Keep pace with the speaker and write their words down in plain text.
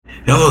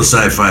Hello,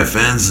 sci-fi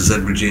fans. This is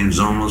Edward James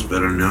Olmos,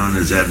 better known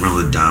as Admiral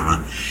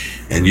Adama,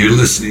 and you're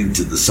listening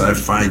to the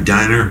Sci-Fi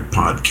Diner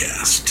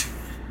podcast.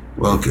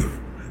 Welcome.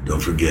 Don't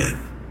forget,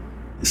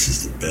 this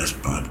is the best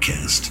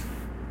podcast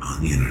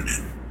on the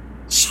internet.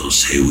 So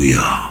say we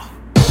all.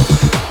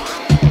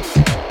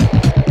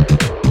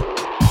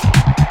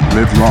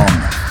 Live long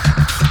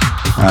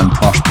and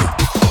prosper.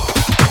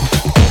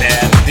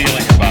 Bad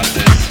feeling about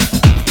this.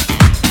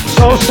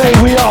 So say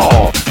we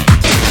all.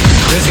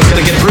 This is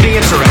gonna get pretty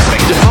interesting.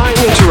 Define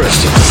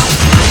interesting.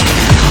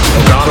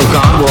 Oh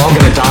God, we're all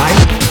gonna die?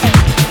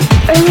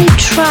 Only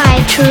try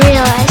to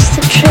realize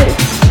the truth.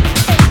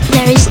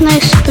 There is no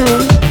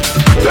spoon.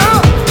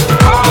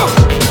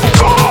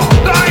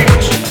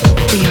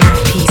 We are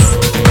peace,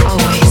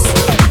 always.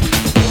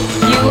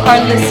 You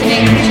are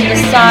listening to the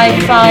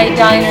Sci-Fi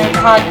Diner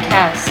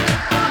podcast.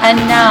 And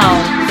now,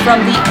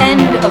 from the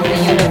end of the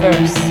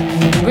universe,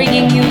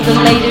 bringing you the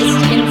latest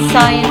in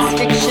science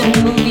fiction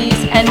movies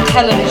and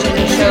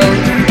television shows,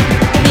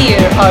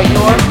 here are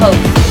your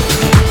hosts.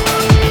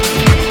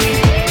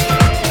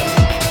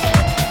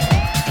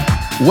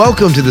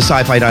 Welcome to the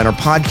Sci-Fi Diner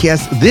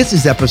podcast. This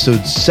is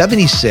episode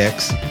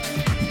 76,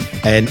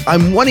 and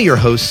I'm one of your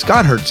hosts,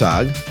 Scott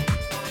Herzog.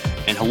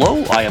 And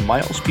hello, I am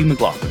Miles P.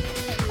 McLaughlin.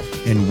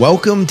 And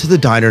welcome to the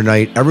Diner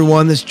Night,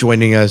 everyone that's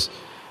joining us.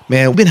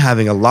 Man, we've been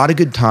having a lot of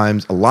good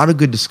times, a lot of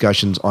good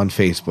discussions on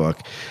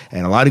Facebook,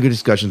 and a lot of good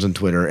discussions on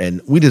Twitter,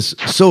 and we just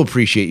so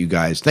appreciate you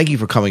guys. Thank you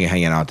for coming and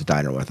hanging out at the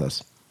Diner with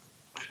us.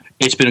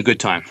 It's been a good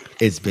time.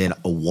 It's been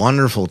a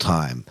wonderful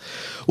time.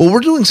 Well,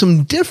 we're doing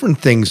some different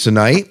things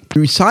tonight.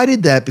 We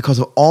decided that because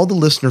of all the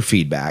listener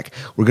feedback,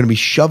 we're going to be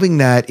shoving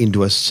that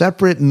into a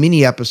separate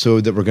mini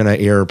episode that we're going to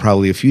air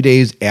probably a few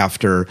days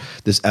after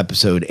this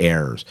episode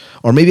airs.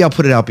 Or maybe I'll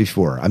put it out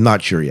before. I'm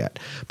not sure yet.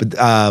 But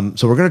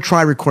so we're going to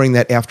try recording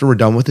that after we're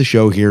done with the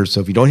show here. So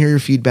if you don't hear your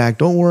feedback,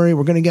 don't worry.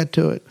 We're going to get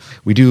to it.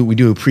 We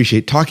do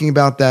appreciate talking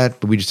about that,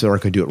 but we just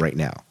aren't going to do it right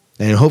now.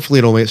 And hopefully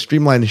it'll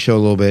streamline the show a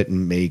little bit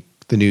and make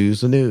the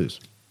news.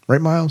 Right,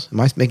 Miles?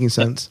 Am I making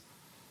sense?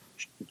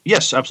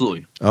 Yes,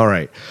 absolutely. All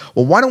right.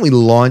 Well, why don't we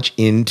launch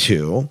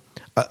into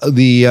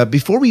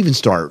before we even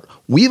start,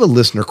 we have a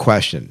listener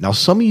question. Now,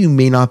 some of you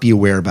may not be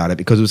aware about it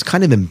because it was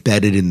kind of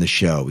embedded in the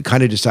show. We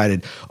kind of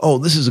decided, oh,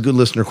 this is a good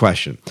listener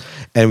question.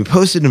 And we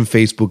posted it on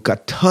Facebook,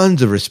 got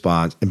tons of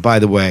response. And by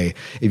the way,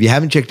 if you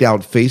haven't checked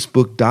out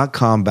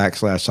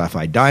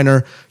facebook.com/sci-fi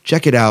diner,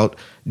 check it out.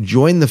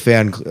 Join the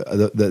fan,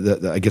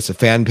 the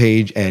fan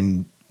page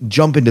and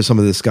jump into some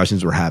of the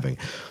discussions we're having.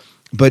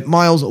 But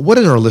Miles, what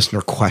is our listener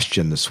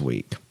question this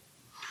week?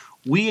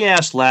 We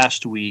asked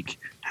last week,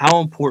 how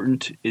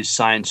important is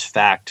science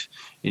fact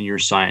in your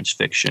science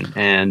fiction?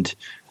 And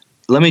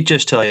let me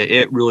just tell you,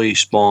 it really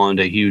spawned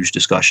a huge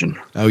discussion.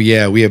 Oh,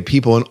 yeah. We have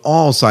people on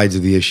all sides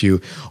of the issue.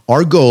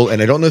 Our goal,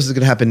 and I don't know if this is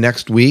going to happen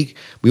next week,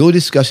 we will be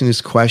discussing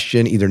this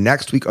question either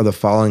next week or the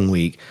following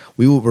week.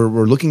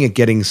 We're looking at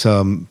getting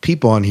some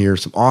people on here,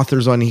 some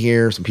authors on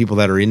here, some people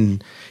that are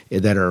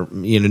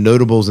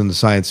notables in the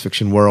science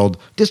fiction world,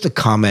 just to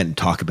comment and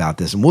talk about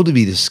this. And we'll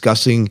be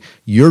discussing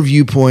your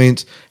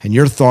viewpoints and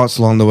your thoughts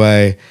along the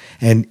way.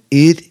 And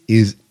it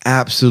is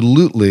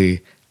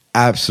absolutely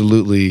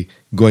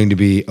going to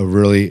be a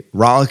really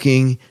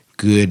rollicking,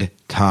 good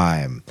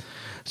time.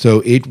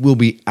 So it will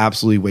be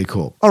absolutely way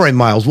cool. All right,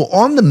 Miles. Well,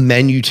 on the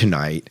menu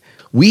tonight,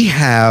 we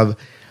have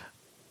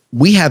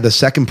the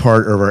second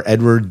part of our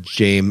Edward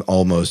James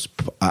Olmos.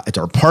 It's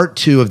our part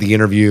 2 of the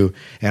interview,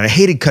 and I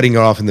hated cutting it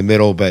off in the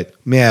middle, but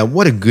man,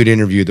 what a good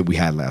interview that we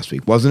had last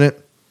week, wasn't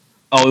it?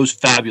 Oh, it was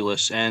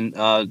fabulous, and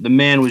the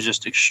man was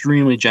just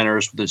extremely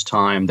generous with his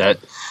time that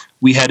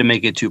we had to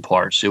make it 2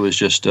 parts. It was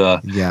just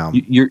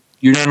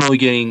you're not only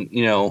getting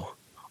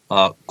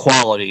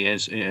quality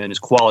in his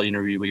quality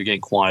interview, but you're getting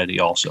quantity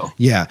also.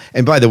 Yeah,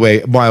 and by the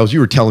way, Miles,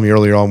 you were telling me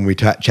earlier on when we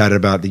chatted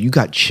about that you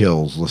got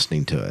chills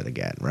listening to it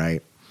again,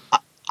 right?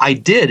 I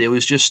did. It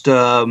was just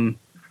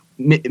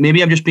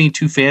maybe I'm just being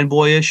too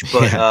fanboyish,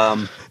 but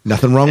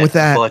nothing wrong with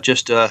that. But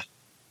just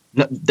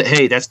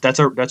hey, that's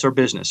our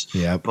business.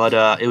 Yeah. But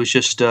it was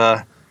just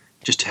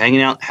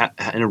hanging out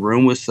in a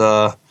room with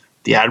the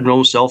Admiral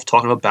himself,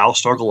 talking about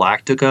Battlestar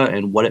Galactica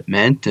and what it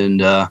meant,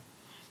 and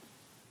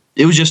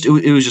it was just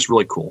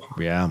really cool.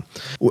 Yeah.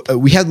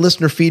 We had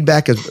listener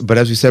feedback, but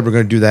as we said, we're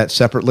going to do that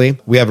separately.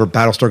 We have our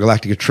Battlestar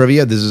Galactica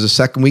Trivia. This is the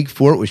second week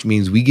for it, which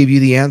means we give you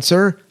the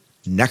answer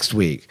next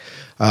week.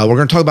 We're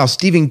going to talk about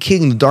Stephen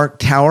King. The Dark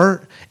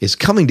Tower is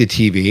coming to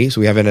TV, so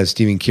we haven't had a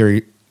Stephen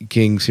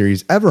King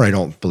series ever, I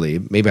don't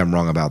believe. Maybe I'm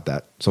wrong about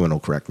that. Someone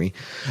will correct me.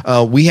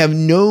 We have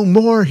No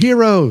More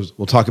Heroes.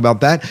 We'll talk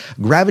about that.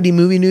 Gravity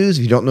movie news.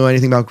 If you don't know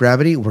anything about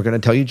Gravity, we're going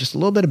to tell you just a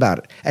little bit about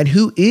it. And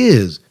who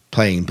is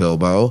playing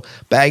Bilbo?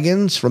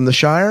 Baggins from the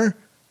Shire.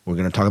 We're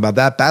going to talk about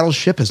that.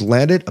 Battleship has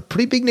landed a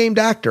pretty big named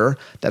actor.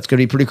 That's going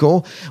to be pretty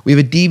cool. We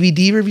have a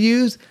DVD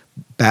reviews.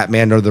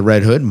 Batman Under the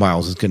Red Hood.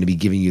 Miles is going to be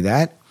giving you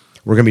that.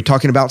 We're going to be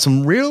talking about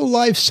some real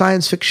life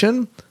science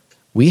fiction.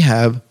 we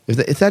have,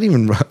 if that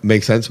even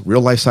makes sense,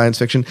 real life science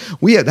fiction.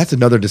 That's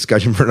another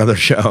discussion for another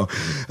show.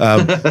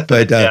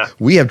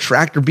 We have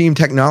tractor beam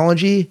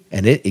technology,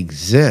 and it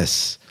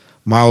exists.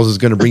 Miles is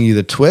going to bring you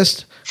the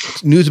twist,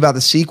 news about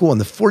the sequel, and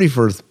the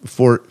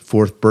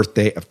 44th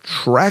birthday of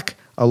Trek,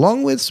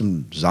 along with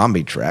some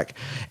zombie Trek.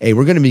 Hey,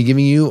 we're going to be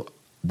giving you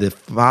the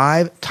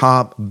 5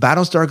 top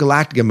Battlestar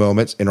Galactica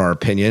moments, in our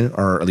opinion,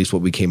 or at least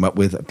what we came up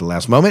with at the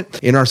last moment,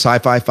 in our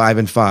SciFi 5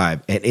 and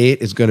 5. And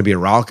it is going to be a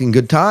rollicking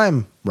good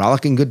time.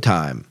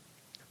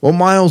 Well,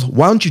 Miles,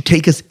 why don't you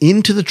take us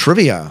into the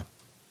trivia?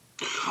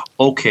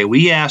 Okay,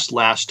 we asked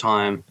last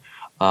time,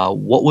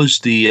 what was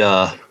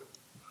the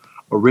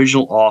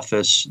original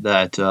office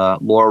that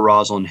Laura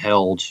Roslin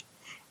held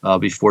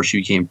before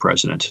she became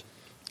president?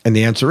 And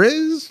the answer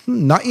is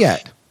not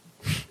yet.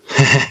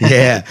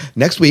 Yeah.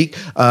 Next week,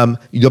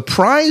 the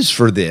prize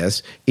for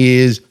this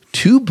is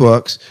 2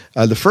 books,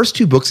 the first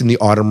 2 books in the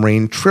Autumn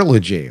Rain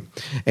trilogy.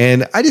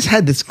 And I just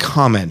had this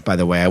comment, by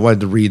the way, I wanted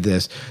to read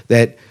this,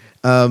 that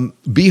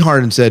B.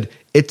 Harden said,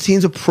 it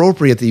seems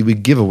appropriate that you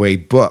would give away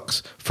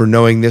books for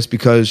knowing this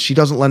because she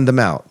doesn't lend them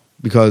out,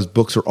 because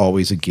books are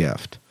always a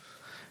gift.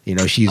 You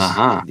know, she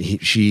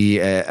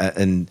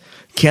and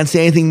can't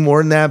say anything more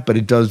than that, but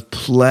it does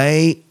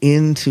play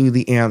into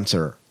the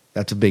answer.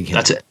 That's a big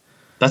hint.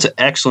 That's an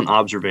excellent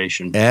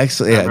observation.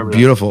 Excellent. Yeah,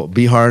 beautiful.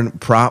 B. Hard,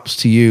 props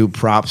to you.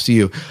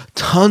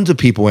 Tons of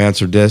people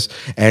answered this,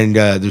 and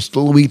there's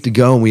still a week to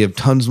go, and we have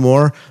tons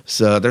more.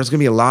 So there's going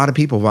to be a lot of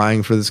people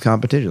vying for this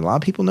competition. A lot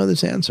of people know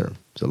this answer.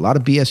 So a lot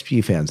of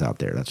BSG fans out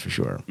there, that's for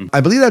sure. Mm-hmm.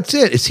 I believe that's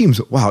it. It seems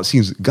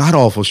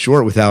god-awful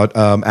short without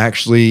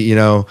actually,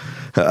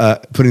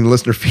 putting the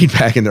listener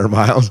feedback in there,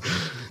 Miles.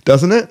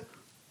 Doesn't it?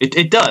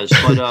 It does,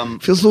 but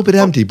feels a little bit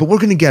empty, but we're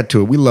going to get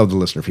to it. We love the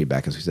listener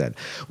feedback, as we said.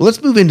 Well,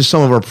 let's move into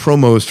some of our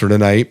promos for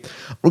tonight.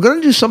 We're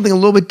going to do something a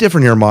little bit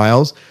different here,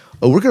 Miles.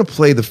 We're going to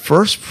play the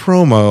first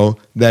promo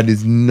that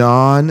is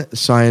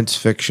non-science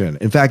fiction.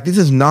 In fact, this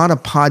is not a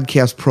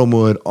podcast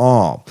promo at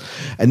all,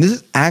 and this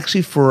is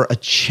actually for a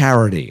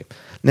charity.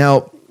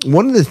 Now,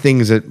 one of the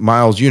things that,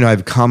 Miles, you and I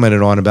have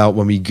commented on about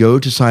when we go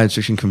to science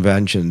fiction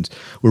conventions,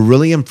 we're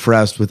really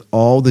impressed with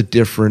all the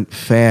different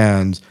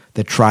fans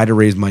that try to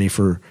raise money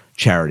for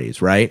charities,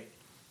 right?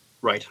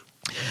 Right.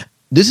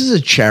 This is a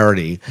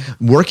charity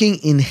working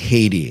in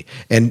Haiti.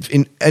 And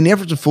in an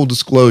effort to full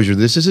disclosure,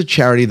 this is a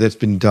charity that's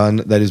been done,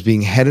 that is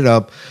being headed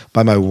up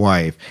by my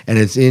wife. And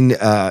it's in,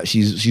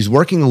 she's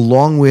working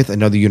along with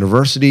another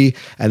university,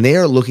 and they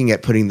are looking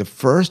at putting the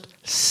first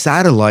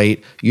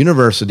satellite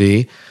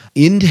university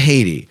into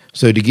Haiti.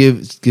 So to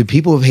give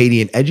people of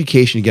Haiti an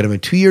education, to get them a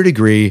 2-year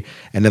degree,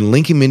 and then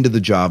link them into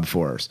the job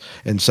force.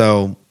 And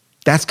so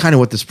that's kind of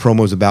what this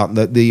promo is about.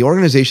 The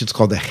organization is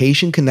called the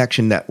Haitian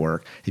Connection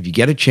Network. If you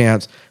get a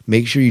chance,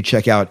 make sure you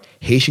check out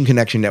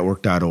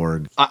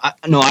HaitianConnectionNetwork.org.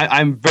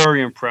 I'm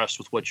very impressed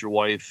with what your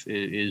wife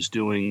is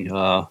doing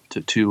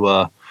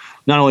to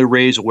not only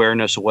raise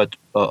awareness of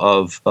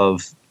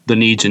the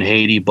needs in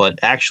Haiti, but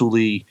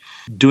actually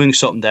doing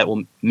something that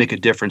will make a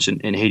difference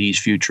in Haiti's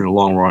future in the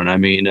long run. I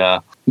mean,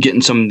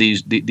 getting some of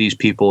these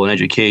people an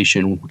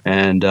education,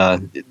 and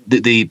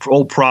the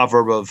old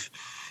proverb of,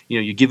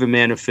 you give a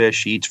man a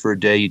fish, he eats for a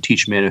day. You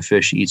teach a man a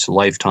fish, he eats a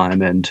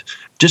lifetime. And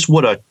just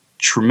what a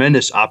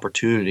tremendous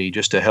opportunity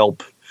just to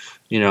help,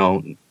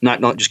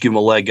 not just give them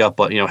a leg up,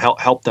 but,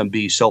 help them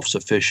be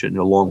self-sufficient in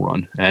the long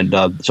run. And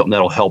something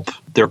that'll help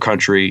their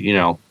country,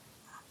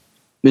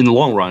 in the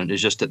long run,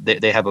 is just that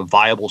they have a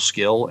viable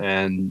skill,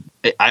 and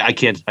I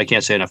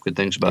can't say enough good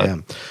things about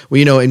it.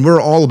 Well, and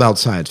we're all about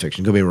science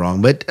fiction, don't get me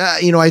wrong, but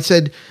I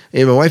said,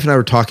 my wife and I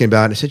were talking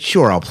about it, I said,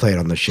 sure, I'll play it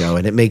on the show,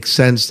 and it makes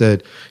sense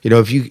that,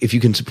 if you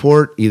can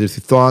support either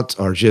through thoughts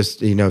or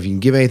just, if you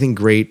can give anything,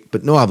 great,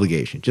 but no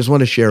obligation. Just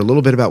want to share a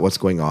little bit about what's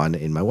going on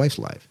in my wife's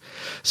life.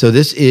 So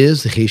this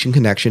is the Haitian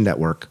Connection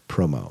Network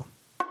promo.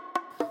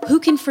 Who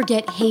can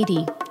forget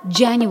Haiti,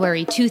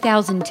 January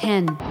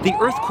 2010? The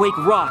earthquake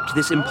rocked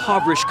this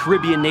impoverished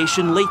Caribbean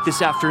nation late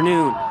this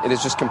afternoon. It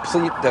is just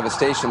complete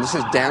devastation. This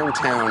is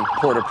downtown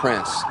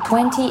Port-au-Prince.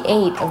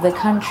 28 of the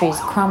country's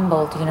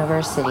crumbled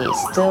universities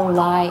still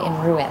lie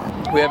in ruin.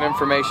 We have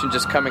information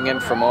just coming in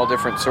from all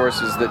different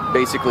sources that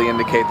basically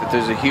indicate that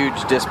there's a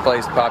huge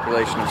displaced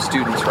population of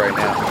students right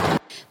now.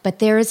 But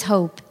there is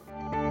hope.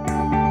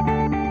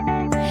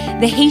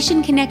 The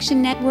Haitian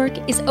Connection Network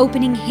is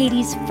opening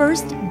Haiti's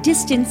first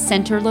distance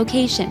center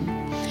location,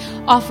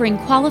 offering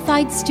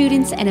qualified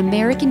students an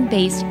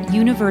American-based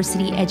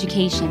university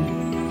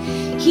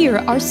education. Here,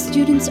 our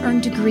students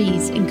earn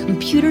degrees in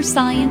computer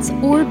science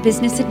or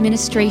business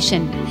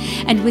administration,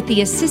 and with the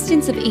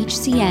assistance of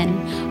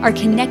HCN, are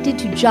connected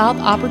to job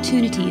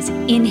opportunities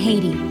in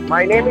Haiti.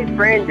 My name is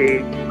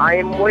Brandy. I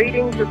am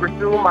waiting to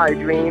pursue my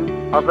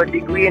dream of a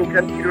degree in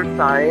computer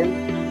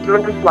science.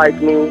 Students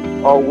like me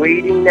are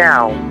waiting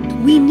now.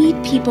 We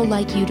need people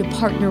like you to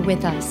partner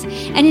with us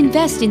and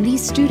invest in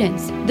these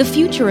students, the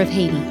future of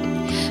Haiti.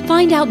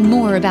 Find out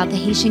more about the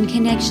Haitian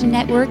Connection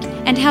Network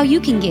and how you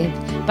can give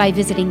by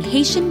visiting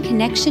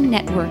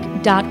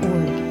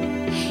HaitianConnectionNetwork.org.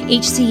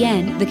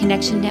 HCN, the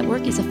Connection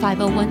Network, is a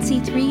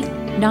 501c3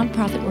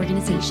 nonprofit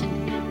organization.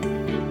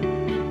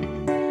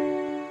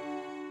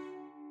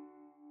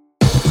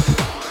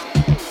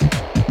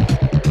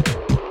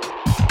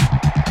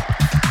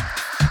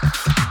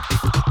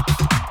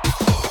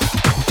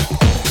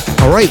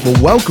 All right,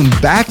 well, welcome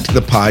back to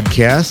the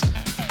podcast.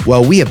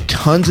 Well, we have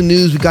tons of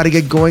news we got to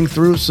get going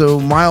through, so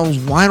Miles,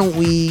 why don't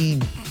we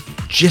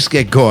just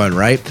get going,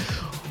 right?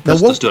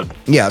 Let's do it.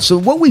 Yeah, so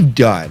what we've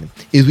done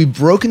is we've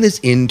broken this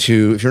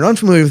into, if you're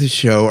unfamiliar with the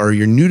show or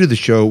you're new to the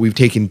show, we've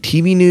taken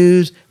TV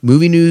news,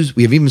 movie news,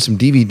 we have even some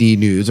DVD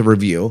news, a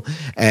review,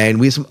 and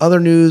we have some other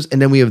news,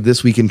 and then we have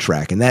This Week in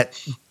Trek, and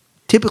that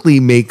typically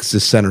makes the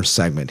center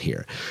segment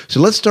here.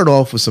 So let's start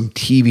off with some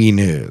TV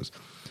news.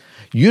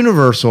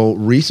 Universal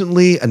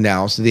recently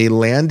announced that they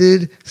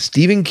landed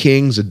Stephen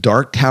King's The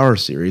Dark Tower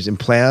series and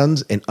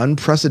plans an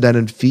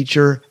unprecedented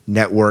feature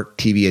network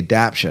TV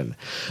adaptation.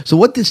 So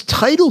what this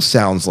title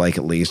sounds like,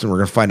 at least, and we're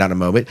going to find out in a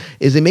moment,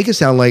 is they make it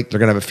sound like they're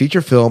going to have a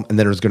feature film and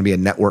then there's going to be a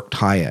network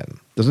tie-in.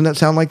 Doesn't that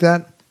sound like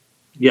that?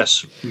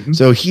 Yes. Mm-hmm.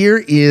 So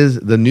here is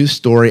the news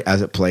story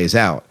as it plays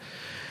out.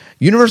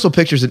 Universal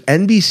Pictures and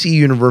NBC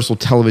Universal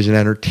Television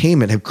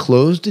Entertainment have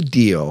closed a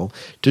deal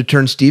to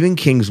turn Stephen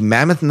King's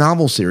mammoth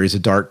novel series, The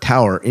Dark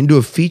Tower, into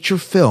a feature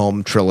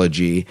film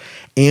trilogy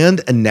and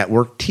a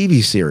network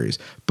TV series,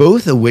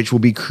 both of which will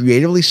be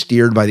creatively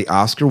steered by the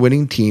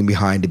Oscar-winning team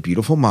behind A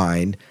Beautiful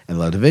Mind and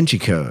La Da Vinci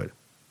Code.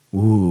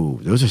 Ooh,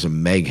 those are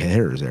some meg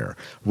hitters there.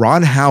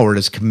 Ron Howard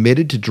is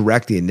committed to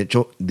direct the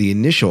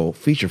initial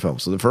feature film,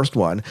 so the first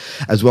one,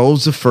 as well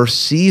as the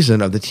first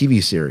season of the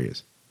TV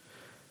series.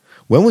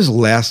 When was the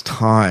last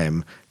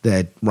time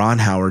that Ron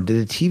Howard did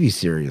a TV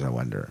series, I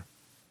wonder?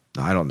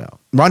 I don't know.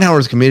 Ron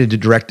Howard is committed to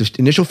direct the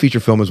initial feature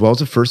film as well as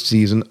the first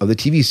season of the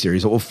TV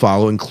series that will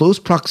follow in close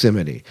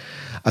proximity.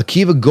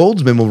 Akiva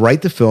Goldsman will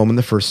write the film in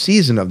the first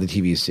season of the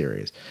TV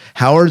series.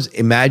 Howard's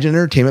Imagine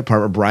Entertainment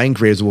partner Brian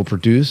Grazer will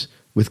produce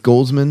with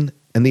Goldsman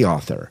and the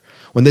author.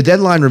 When the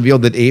deadline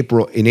revealed that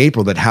in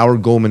April that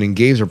Howard, Goldman, and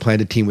Grazer planned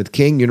to team with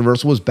King,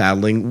 Universal was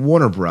battling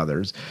Warner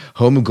Brothers,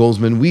 home of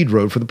Goldsman Weed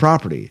Road, for the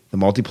property. The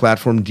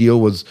multi-platform deal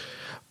was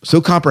so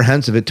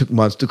comprehensive it took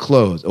months to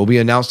close. It will be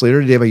announced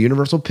later today by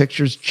Universal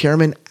Pictures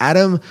Chairman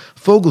Adam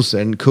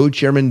Fogelson,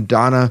 Co-Chairman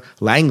Donna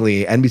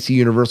Langley, NBC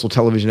Universal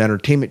Television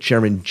Entertainment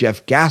Chairman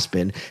Jeff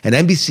Gaspin, and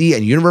NBC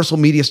and Universal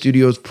Media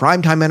Studios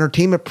Primetime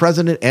Entertainment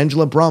President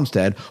Angela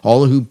Bromstead,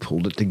 all who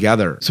pulled it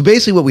together. So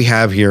basically what we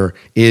have here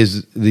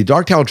is the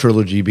Dark Tower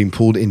trilogy being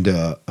pulled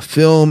into a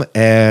film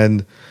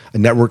and a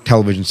network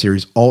television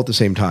series all at the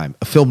same time.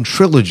 A film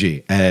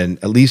trilogy and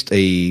at least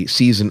a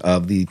season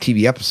of the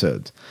TV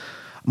episodes.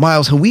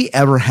 Miles, have we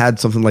ever had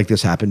something like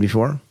this happen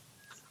before?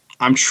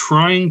 I'm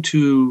trying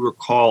to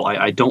recall.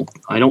 I don't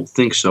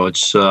think so. It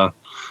sounds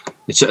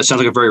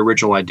like a very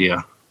original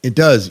idea. It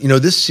does. You know,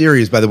 this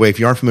series, by the way, if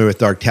you aren't familiar with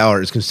Dark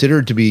Tower, is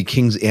considered to be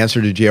King's answer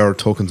to J.R.R.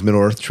 Tolkien's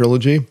Middle-earth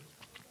trilogy.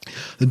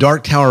 The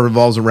Dark Tower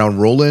revolves around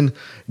Roland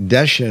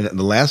Deschain,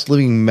 the last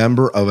living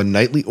member of a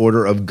knightly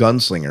order of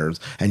gunslingers,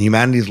 and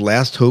humanity's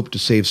last hope to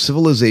save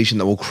civilization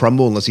that will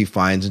crumble unless he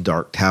finds a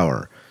Dark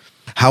Tower.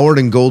 Howard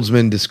and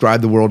Goldsman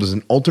describe the world as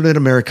an alternate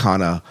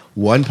Americana,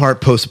 one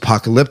part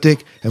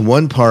post-apocalyptic and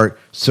one part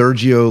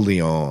Sergio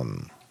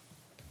Leone.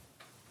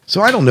 So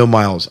I don't know,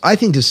 Miles. I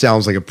think this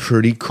sounds like a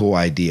pretty cool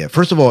idea.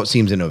 First of all, it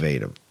seems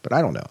innovative, but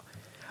I don't know.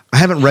 I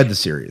haven't read the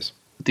series.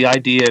 The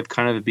idea of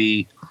kind of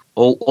the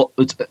Old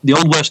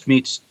West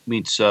meets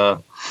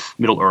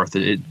Middle Earth.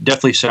 It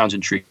definitely sounds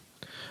intriguing.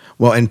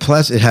 Well, and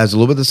plus it has a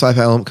little bit of the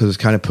sci-fi element because it's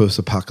kind of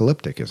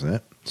post-apocalyptic, isn't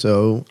it?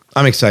 So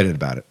I'm excited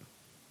about it.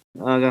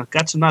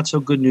 Got some not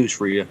so good news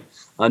for you.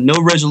 No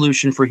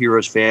resolution for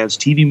Heroes fans.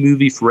 TV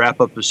movie for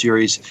wrap up the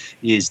series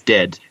is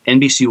dead.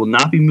 NBC will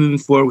not be moving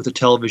forward with a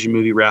television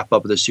movie wrap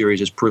up of the series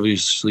as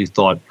previously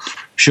thought.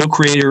 Show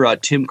creator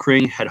Tim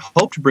Kring had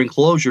hoped to bring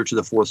closure to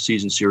the fourth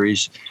season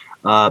series.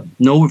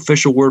 No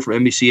official word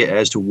from NBC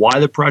as to why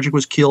the project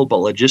was killed, but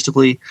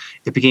logistically,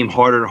 it became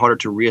harder and harder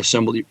to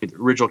reassemble the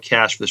original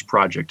cast for this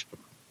project.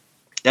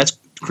 That's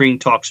Kring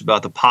talks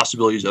about the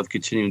possibilities of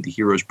continuing the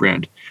Heroes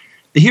brand.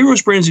 The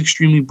Heroes brand is an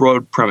extremely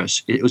broad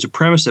premise. It was a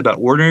premise about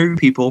ordinary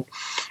people,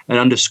 an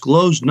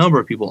undisclosed number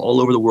of people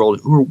all over the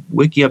world who are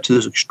waking up to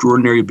those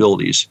extraordinary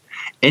abilities.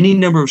 Any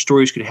number of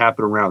stories could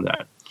happen around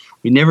that.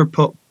 We never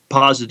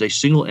posited a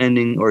single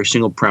ending or a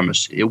single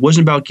premise. It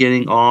wasn't about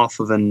getting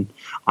off of an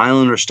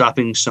island or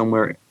stopping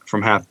something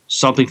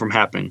from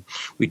happening.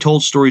 We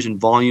told stories in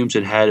volumes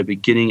that had a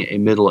beginning, a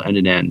middle, and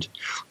an end.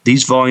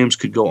 These volumes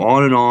could go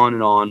on and on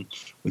and on,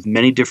 with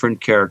many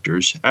different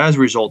characters. As a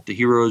result, the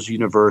Heroes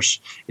universe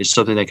is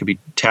something that can be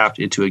tapped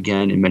into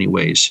again in many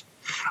ways.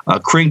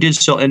 Kring did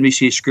sell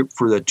NBC a script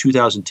for the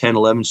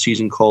 2010-11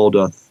 season called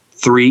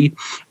 3,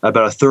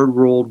 about a third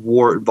world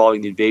war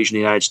involving the invasion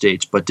of the United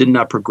States, but did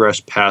not progress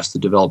past the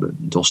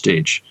developmental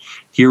stage.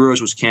 Heroes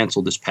was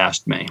canceled this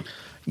past May.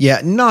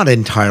 Yeah, not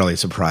entirely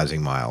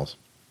surprising, Miles.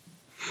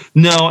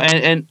 No,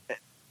 and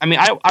I mean,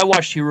 I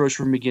watched Heroes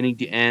from beginning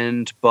to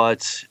end,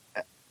 but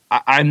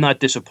I'm not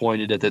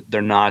disappointed that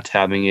they're not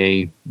having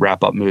a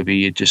wrap-up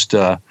movie. It just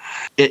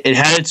it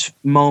had its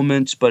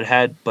moments, but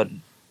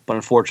but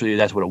unfortunately,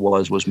 that's what it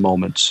was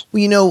Moments.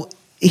 Well,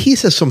 he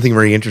says something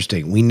very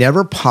interesting. We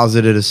never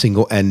posited a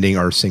single ending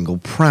or a single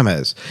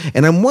premise.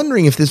 And I'm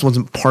wondering if this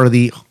wasn't part of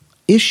the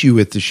issue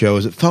with the show,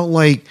 is it felt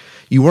like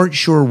you weren't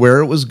sure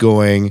where it was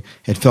going.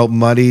 It felt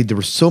muddy. There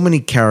were so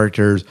many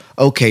characters.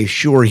 Okay,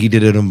 sure, he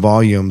did it in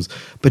volumes,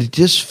 but it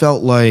just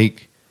felt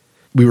like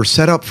we were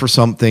set up for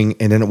something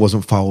and then it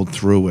wasn't followed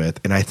through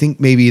with. And I think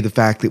maybe the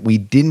fact that we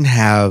didn't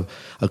have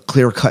a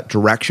clear-cut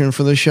direction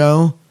for the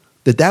show,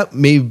 that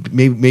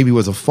maybe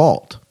was a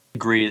fault.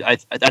 Agreed.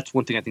 That's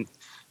one thing I think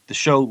the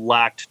show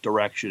lacked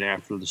direction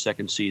after the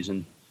second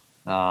season.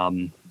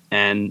 And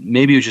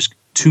maybe it was just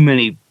too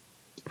many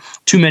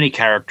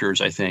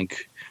characters, I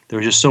think. There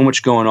was just so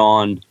much going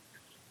on.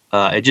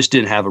 It just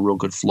didn't have a real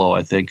good flow,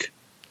 I think.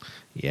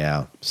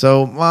 Yeah.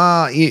 So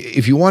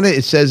if you want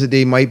it says that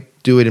they might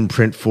do it in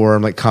print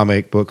form, like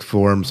comic book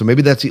form. So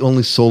maybe that's the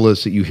only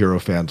solace that you hero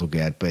fans will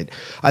get. But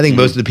I think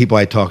most of the people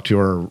I talk to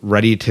are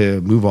ready to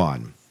move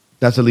on.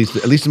 That's at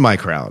least in my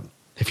crowd.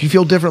 If you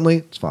feel differently,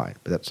 it's fine.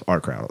 But that's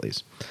our crowd at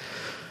least.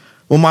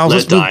 Well,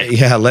 Miles,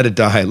 let it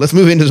die. Let's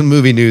move into some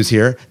movie news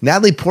here.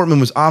 Natalie Portman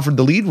was offered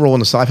the lead role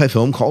in a sci-fi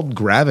film called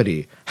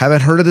Gravity.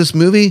 Haven't heard of this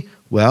movie?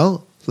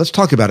 Well, let's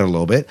talk about it a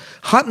little bit.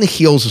 Hot in the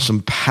heels of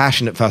some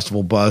passionate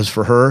festival buzz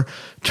for her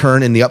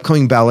turn in the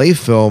upcoming ballet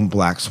film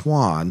Black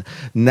Swan,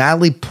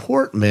 Natalie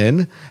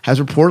Portman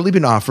has reportedly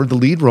been offered the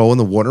lead role in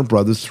the Warner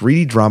Brothers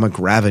 3D drama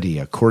Gravity,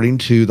 according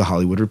to The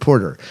Hollywood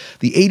Reporter.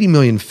 The $80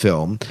 million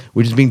film,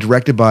 which is being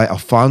directed by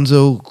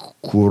Alfonso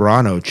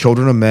Cuarón,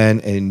 Children of Men,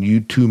 and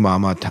Y Tu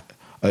Mama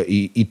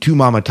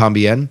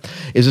Tambien,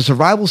 is a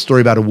survival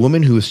story about a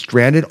woman who is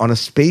stranded on a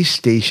space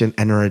station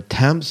and her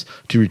attempts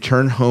to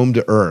return home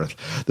to Earth.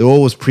 The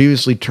role was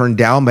previously turned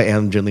down by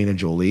Angelina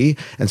Jolie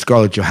and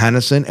Scarlett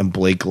Johansson and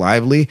Blake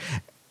Lively.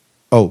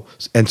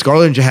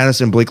 Scarlett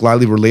Johansson and Blake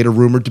Lively were later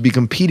rumored to be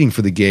competing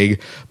for the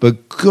gig,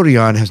 but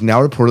Cuarón has now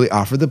reportedly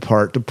offered the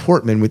part to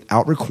Portman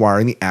without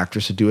requiring the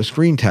actress to do a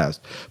screen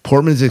test.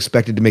 Portman is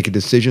expected to make a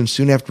decision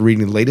soon after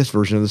reading the latest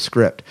version of the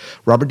script.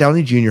 Robert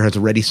Downey Jr. has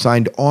already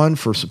signed on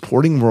for a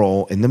supporting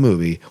role in the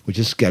movie, which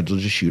is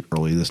scheduled to shoot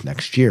early this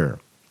next year.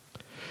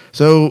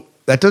 So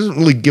that doesn't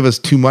really give us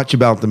too much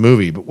about the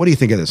movie, but what do you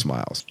think of this,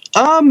 Miles?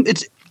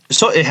 It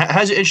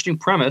has an interesting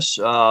premise.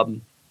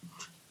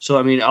 So,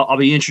 I mean, I'll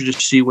be interested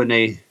to see when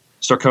they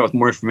start coming up with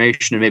more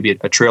information and maybe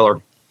a trailer.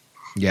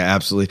 Yeah,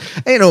 absolutely.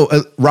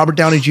 And, Robert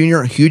Downey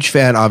Jr., huge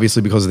fan,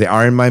 obviously, because of the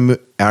Iron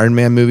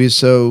Man movies.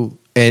 So,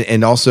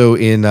 and also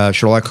in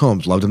Sherlock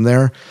Holmes, loved him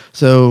there.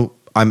 So,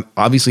 I'm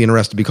obviously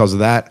interested because of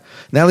that.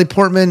 Natalie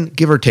Portman,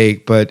 give or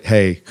take, but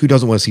hey, who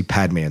doesn't want to see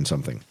Padme in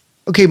something?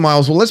 Okay,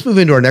 Miles, well, let's move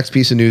into our next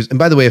piece of news. And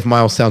by the way, if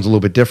Miles sounds a little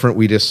bit different,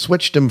 we just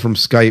switched him from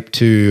Skype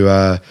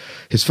to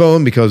his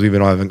phone because we've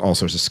been having all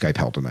sorts of Skype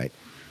help tonight.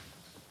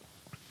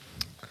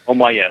 Oh,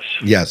 my, yes.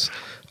 Yes.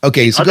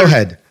 Okay, so go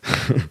ahead.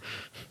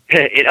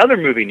 In other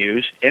movie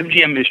news,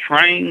 MGM is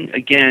trying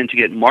again to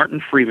get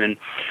Martin Freeman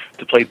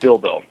to play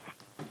Bilbo.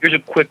 Here's a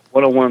quick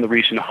 101 on the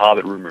recent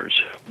Hobbit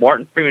rumors.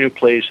 Martin Freeman, who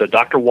plays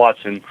Dr.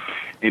 Watson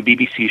in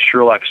BBC's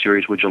Sherlock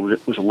series, which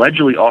was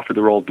allegedly offered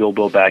the role of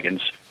Bilbo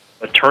Baggins,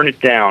 but turned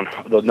it down,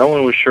 though no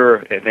one was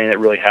sure if any of that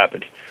really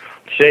happened.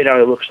 Today now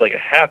it looks like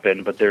it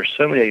happened, but there's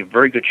certainly a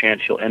very good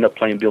chance he'll end up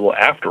playing Bilbo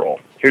after all.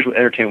 Here's what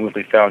Entertainment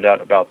Weekly found out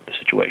about the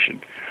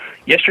situation.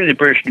 Yesterday, the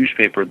British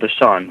newspaper The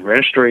Sun ran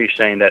a story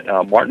saying that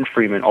Martin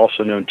Freeman,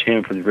 also known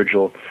Tim from the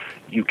original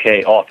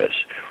UK Office,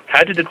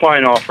 had to decline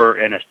an offer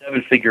and a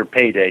seven-figure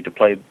payday to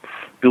play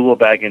Bilbo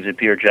Baggins in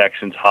Peter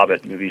Jackson's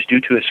Hobbit movies due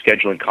to a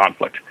scheduling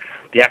conflict.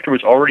 The actor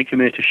was already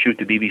committed to shoot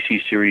the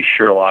BBC series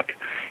Sherlock,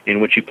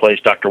 in which he plays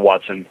Dr.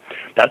 Watson.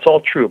 That's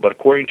all true, but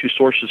according to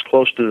sources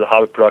close to the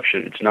Hobbit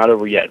production, it's not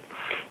over yet.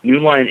 New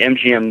Line and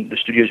MGM, the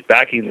studios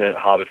backing the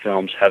Hobbit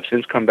films, have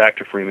since come back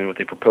to Freeman with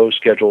a proposed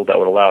schedule that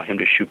would allow him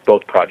to shoot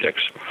both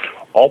projects.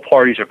 All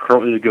parties are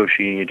currently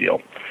negotiating a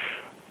deal.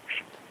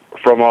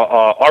 From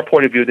our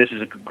point of view, this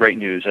is great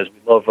news. As we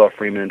love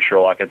Freeman and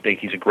Sherlock, I think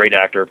he's a great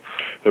actor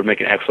who would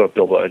make an excellent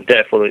Bilbo. And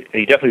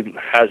he definitely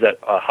has that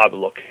Hobbit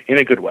look in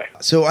a good way.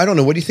 So I don't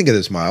know. What do you think of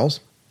this,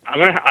 Miles?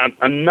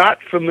 I'm not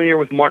familiar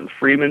with Martin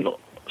Freeman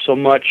so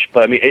much,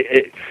 but I mean,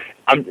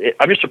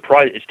 I'm just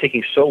surprised it's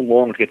taking so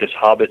long to get this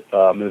Hobbit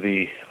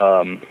movie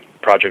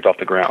project off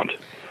the ground.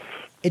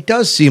 It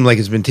does seem like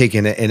it's been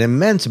taking an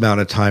immense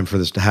amount of time for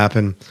this to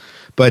happen.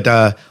 But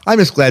I'm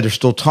just glad there's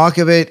still talk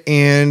of it.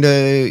 And,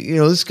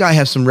 this guy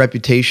has some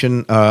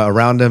reputation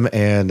around him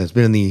and has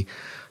been in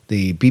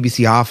the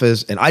BBC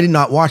office. And I did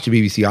not watch the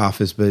BBC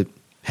office, but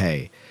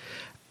hey,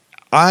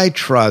 I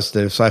trust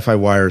that if Sci-Fi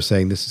Wire is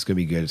saying this is going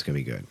to be good, it's going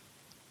to be good.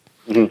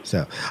 Mm-hmm.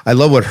 So I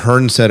love what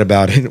Hearn said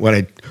about it. When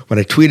I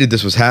tweeted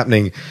this was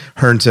happening,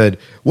 Hearn said,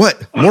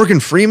 "What,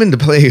 Morgan Freeman to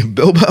play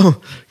Bilbo?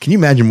 Can you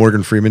imagine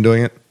Morgan Freeman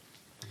doing it?"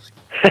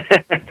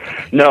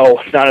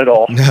 No, not at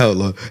all.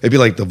 No, it'd be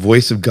like the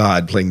voice of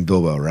God playing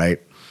Bilbo, right?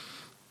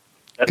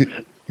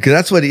 Because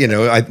that's what,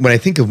 when I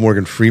think of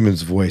Morgan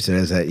Freeman's voice, it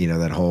has that,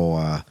 that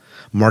whole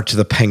March of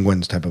the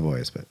Penguins type of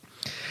voice. But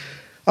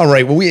All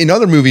right. Well, in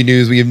other movie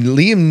news, we have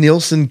Liam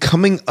Neeson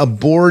coming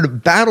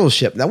aboard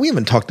Battleship. Now, we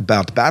haven't talked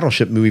about the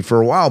Battleship movie for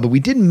a while, but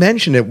we did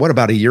mention it,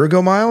 about a year ago,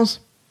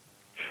 Miles?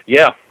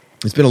 Yeah.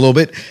 It's been a little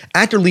bit.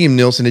 Actor Liam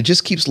Neeson, it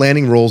just keeps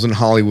landing roles in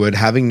Hollywood,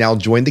 having now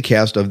joined the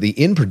cast of the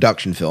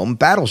in-production film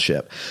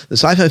Battleship. The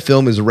sci-fi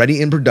film is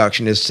already in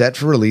production, is set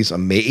for release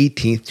on May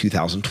 18th,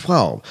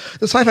 2012.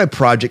 The sci-fi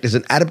project is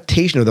an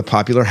adaptation of the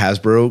popular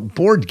Hasbro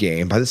board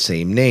game by the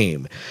same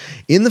name.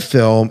 In the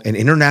film, an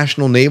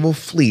international naval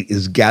fleet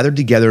is gathered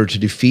together to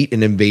defeat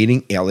an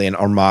invading alien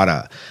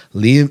armada.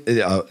 Liam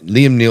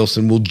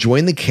Neeson will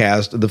join the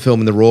cast of the film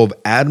in the role of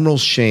Admiral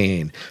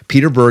Shane.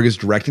 Peter Berg is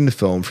directing the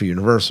film for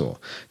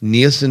Universal.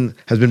 Neeson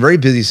has been very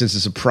busy since the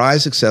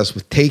surprise success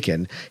with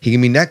Taken. He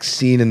can be next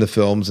seen in the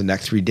films The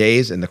Next 3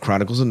 Days and The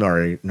Chronicles of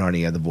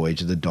Narnia, The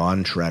Voyage of the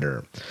Dawn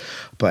Treader.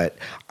 But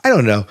I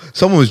don't know.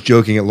 Someone was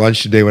joking at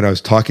lunch today when I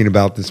was talking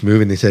about this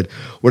movie, and they said,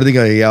 what are they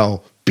going to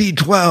yell?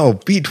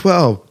 B-12,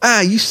 B-12.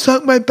 Ah, you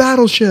sunk my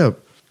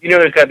battleship. You know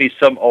there's got to be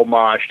some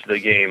homage to the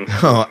game.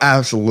 Oh,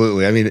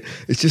 absolutely. I mean,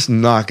 it's just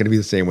not going to be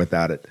the same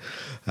without it.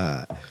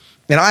 And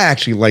I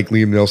actually like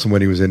Liam Neeson when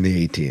he was in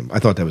the A-Team. I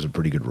thought that was a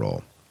pretty good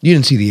role. You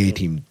didn't see the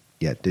A-Team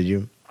yet, did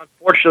you?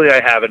 Unfortunately,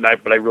 I haven't,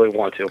 but I really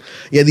want to.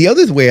 Yeah, the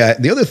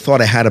other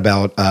thought I had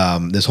about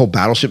this whole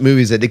Battleship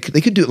movie is that they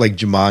could do it like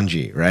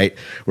Jumanji, right?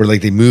 Where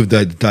like they move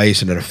the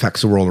dice and it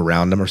affects the world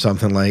around them or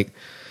something like.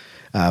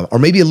 Or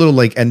maybe a little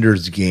like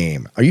Ender's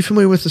Game. Are you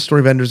familiar with the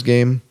story of Ender's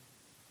Game?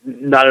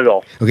 Not at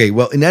all. Okay,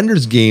 well, in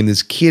Ender's Game,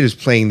 this kid is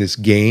playing this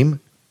game.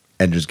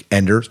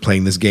 Ender's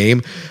playing this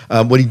game.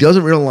 What he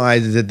doesn't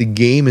realize is that the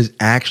game is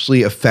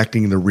actually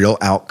affecting the real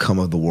outcome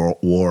of the world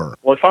war.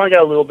 Well, I finally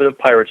got a little bit of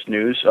Pirates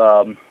news.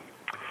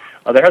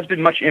 There has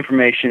been much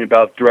information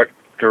about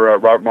director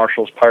Robert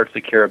Marshall's Pirates of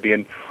the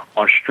Caribbean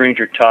on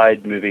Stranger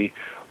Tide movie,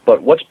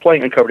 but What's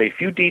Playing uncovered a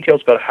few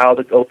details about how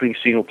the opening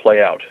scene will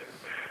play out.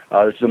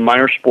 This is a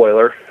minor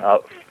spoiler.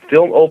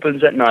 Film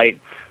opens at night.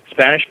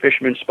 Spanish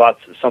fisherman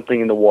spots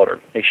something in the water,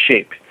 a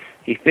shape.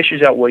 He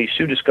fishes out what he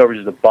soon discovers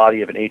is the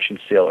body of an ancient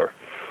sailor.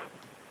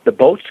 The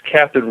boat's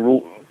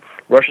captain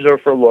rushes over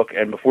for a look,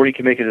 and before he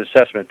can make his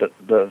assessment,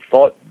 the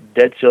thought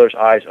dead sailor's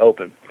eyes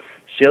open.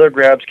 Sailor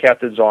grabs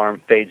captain's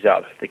arm, fades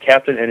out. The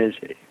captain and his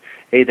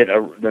aide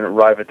then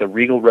arrive at the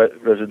regal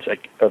residence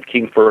of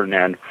King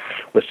Ferdinand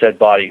with said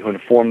body, who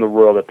inform the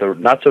world that the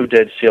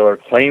not-so-dead sailor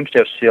claims to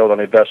have sailed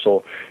on a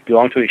vessel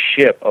belonging to a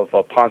ship of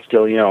Ponce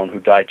de Leon, who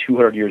died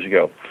 200 years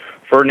ago.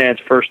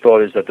 Ferdinand's first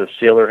thought is that the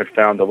sailor had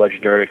found the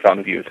legendary Fountain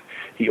of Youth.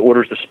 He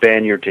orders the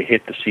Spaniard to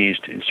hit the seas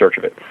in search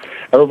of it.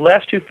 Now, the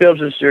last two films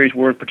in the series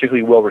weren't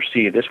particularly well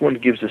received. This one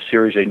gives the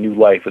series a new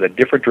life with a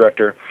different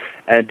director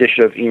and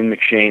addition of Ian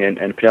McShane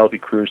and Penelope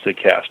Cruz to the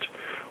cast.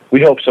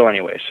 We hope so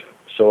anyways.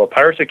 So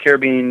Pirates of the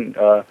Caribbean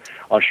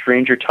on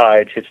Stranger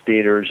Tides hits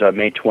theaters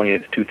May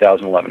 20th,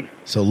 2011.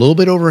 So a little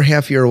bit over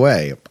half year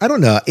away. I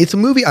don't know. It's a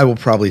movie I will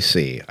probably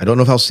see. I don't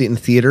know if I'll see it in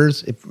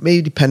theaters. It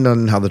may depend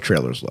on how the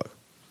trailers look.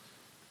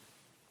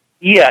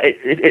 Yeah,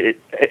 it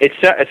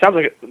sounds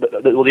like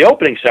the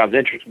opening sounds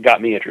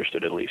got me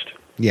interested at least.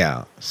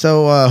 Yeah,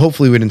 so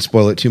hopefully we didn't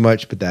spoil it too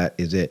much, but that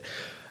is it.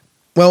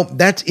 Well,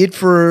 that's it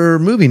for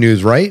movie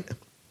news, right?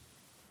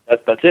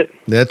 That's it.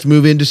 Let's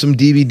move into some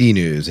DVD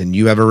news, and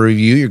you have a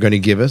review you're going to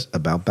give us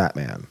about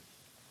Batman.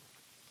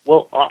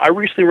 Well, I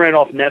recently ran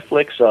off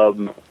Netflix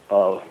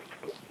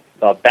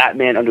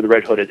Batman Under the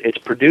Red Hood. It's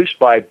produced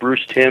by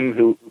Bruce Timm,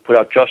 who put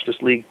out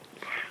Justice League,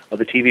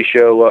 the TV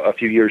show, a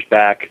few years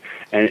back,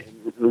 and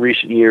in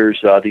recent years,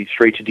 the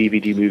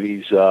straight-to-DVD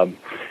movies.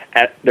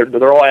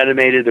 They're all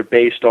animated. They're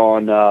based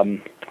on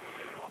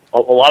a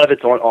lot of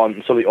it's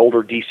on some of the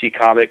older DC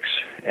comics,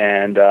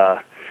 and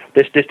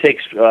this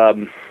takes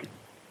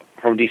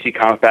from DC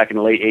comic back in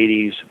the late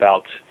 '80s.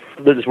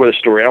 This is where the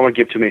story. I don't want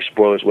to give too many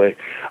spoilers away.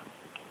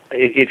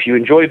 If you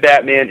enjoy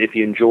Batman, if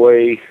you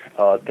enjoy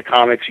the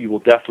comics, you will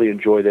definitely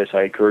enjoy this.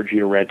 I encourage you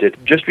to rent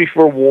it. Just be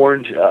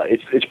forewarned,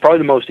 it's probably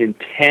the most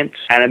intense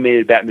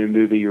animated Batman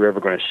movie you're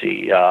ever going to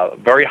see.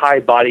 Very high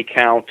body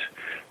count,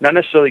 not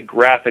necessarily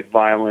graphic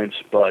violence,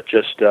 but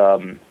just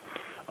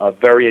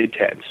very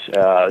intense.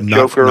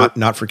 Joker,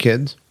 not for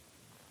kids.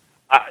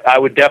 I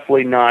would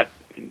definitely not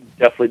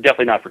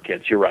for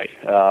kids. You're right.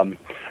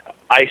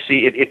 I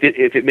see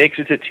if it makes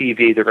it to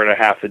TV, they're going to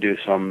have to do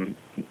some.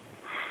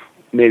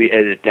 Maybe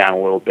edit it down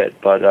a little bit,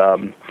 but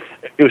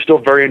it was still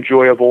very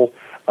enjoyable.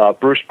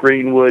 Bruce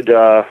Greenwood,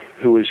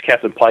 who was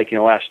Captain Pike in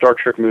the last Star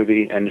Trek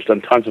movie and has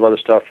done tons of other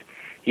stuff,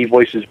 he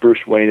voices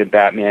Bruce Wayne and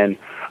Batman.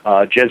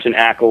 Jensen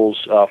Ackles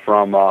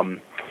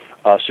from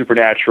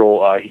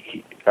Supernatural,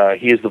 he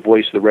is the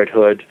voice of the Red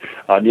Hood.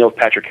 Neil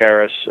Patrick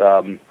Harris,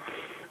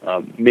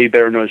 maybe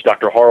better known as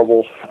Dr.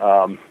 Horrible,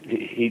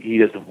 he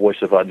is the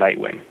voice of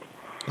Nightwing.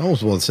 Oh,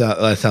 well,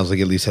 that sounds like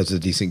it at least has a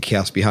decent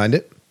cast behind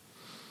it.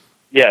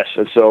 Yes,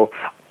 and so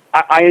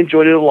I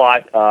enjoyed it a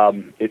lot.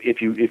 If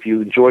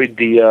you enjoyed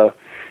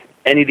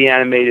any of the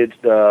animated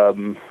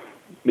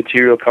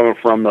material coming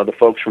from the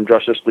folks from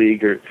Justice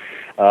League,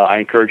 I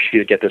encourage you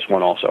to get this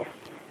one also.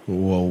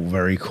 Well,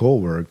 very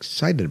cool. We're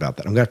excited about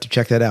that. I'm going to have to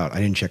check that out.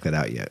 I didn't check that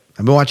out yet.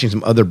 I've been watching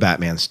some other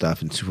Batman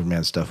stuff and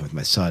Superman stuff with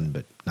my son,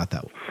 but not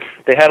that one.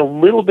 They had a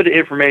little bit of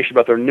information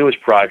about their newest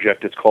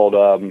project. It's called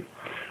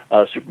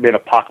Superman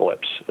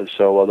Apocalypse.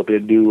 So there'll be a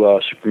new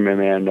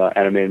Superman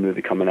animated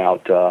movie coming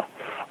out,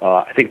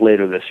 I think,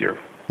 later this year.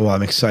 Well,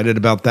 I'm excited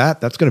about that.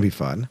 That's going to be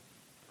fun.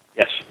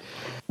 Yes.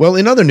 Well,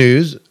 in other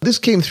news, this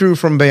came through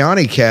from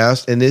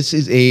Bionicast, and this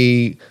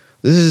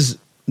is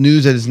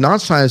news that is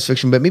not science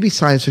fiction, but maybe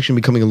science fiction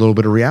becoming a little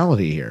bit of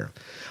reality here.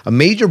 A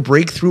major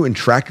breakthrough in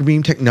tractor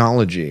beam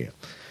technology.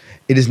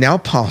 It is now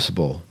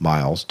possible,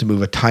 Miles, to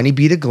move a tiny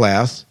bead of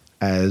glass,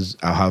 as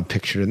I'll have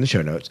pictured in the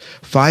show notes,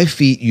 5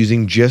 feet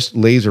using just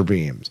laser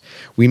beams.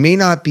 We may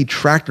not be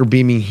tractor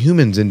beaming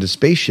humans into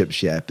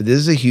spaceships yet, but this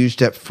is a huge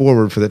step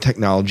forward for the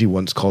technology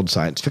once called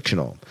science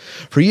fictional.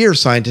 For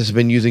years, scientists have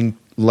been using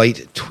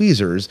light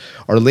tweezers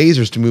or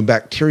lasers to move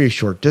bacteria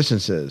short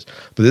distances,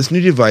 but this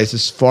new device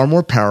is far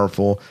more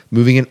powerful,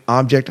 moving an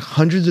object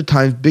hundreds of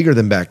times bigger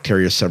than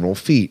bacteria several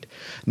feet.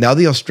 Now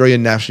the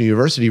Australian National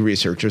University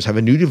researchers have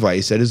a new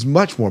device that is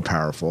much more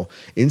powerful,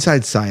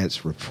 Inside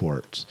Science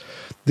reports.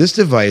 This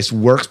device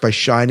works by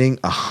shining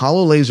a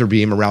hollow laser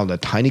beam around a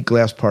tiny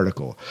glass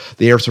particle.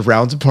 The air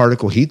surrounds the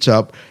particle, heats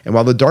up, and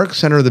while the dark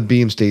center of the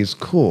beam stays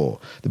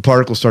cool, the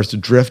particle starts to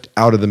drift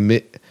out of the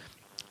middle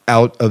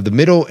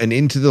and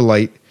into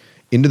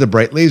the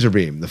bright laser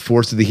beam. The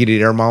force of the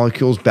heated air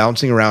molecules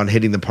bouncing around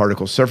hitting the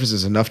particle surface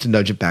is enough to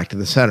nudge it back to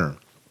the center.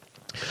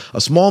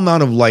 A small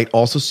amount of light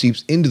also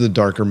seeps into the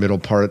darker middle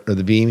part of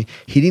the beam,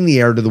 heating the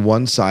air to the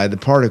one side of the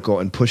particle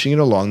and pushing it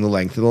along the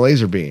length of the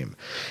laser beam.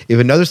 If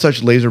another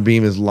such laser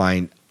beam is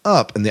lined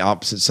up in the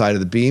opposite side of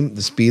the beam,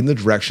 the speed and the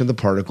direction of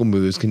the particle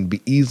moves can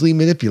be easily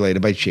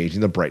manipulated by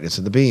changing the brightness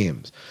of the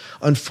beams.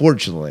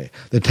 Unfortunately,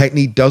 the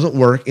technique doesn't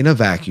work in a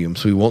vacuum,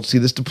 so we won't see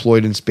this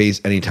deployed in space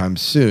anytime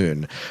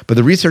soon. But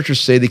the researchers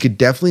say they could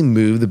definitely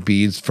move the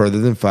beads further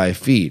than 5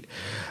 feet,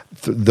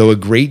 though a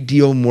great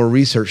deal more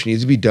research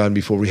needs to be done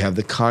before we have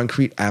the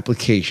concrete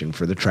application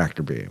for the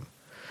tractor beam.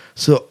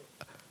 So,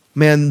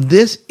 man,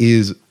 this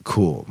is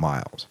cool,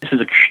 Miles. This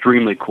is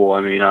extremely cool.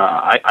 I mean,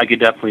 I could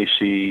definitely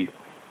see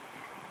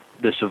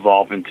this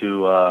evolve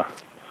into,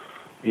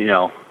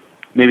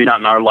 maybe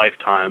not in our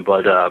lifetime,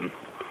 but,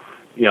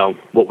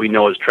 what we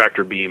know as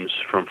tractor beams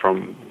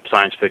from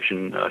science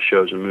fiction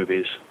shows and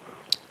movies.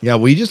 Yeah,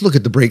 well, you just look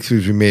at the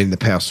breakthroughs we made in the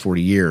past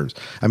 40 years.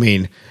 I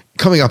mean,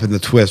 coming up in the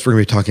twist, we're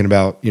going to be talking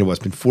about, it's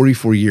been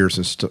 44 years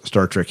since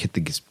Star Trek hit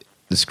the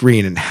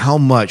screen and how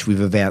much we've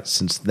advanced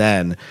since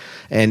then.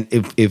 And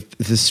if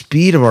the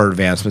speed of our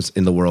advancements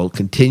in the world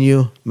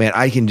continue, man,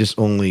 I can just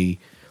only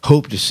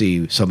hope to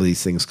see some of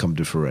these things come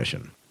to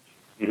fruition.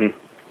 Mm-hmm.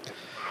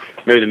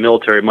 Maybe the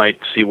military might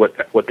see what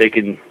they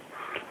can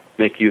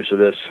make use of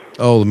this.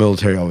 Oh, the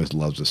military always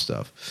loves this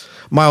stuff.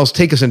 Miles,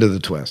 take us into the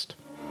twist.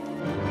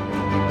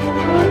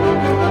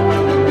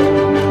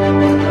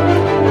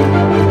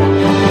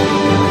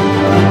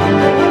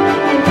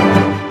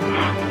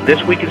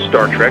 This week in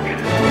Star Trek, in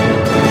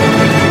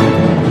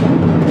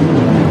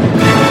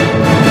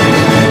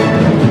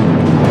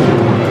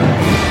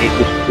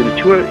the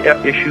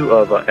 2nd issue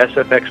of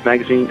SFX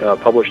magazine,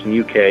 published in the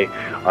UK,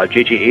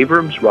 J.J.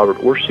 Abrams, Robert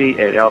Orci,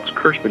 and Alex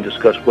Kurtzman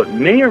discuss what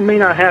may or may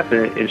not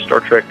happen in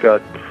Star Trek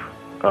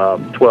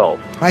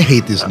 12. I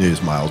hate this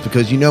news, Miles,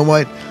 because you know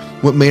what?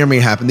 What may or may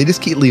happen, they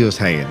just keep leaving us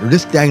hanging. They're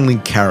just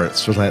dangling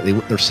carrots. They're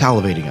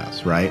salivating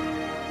us, right?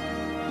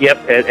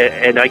 Yep,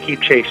 and I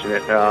keep chasing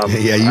it.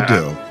 Yeah, you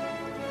do.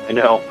 I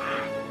know.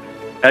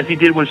 As he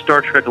did when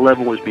Star Trek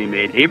 11 was being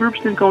made, Abrams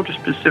didn't go into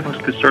specifics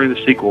concerning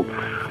the sequel,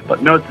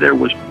 but note that there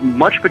was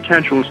much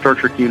potential in the Star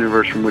Trek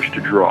universe from which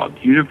to draw.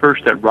 The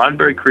universe that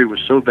Roddenberry created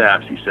was so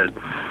vast, he said,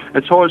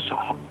 it's hard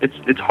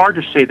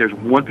to say there's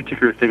one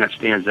particular thing that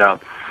stands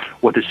out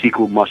what the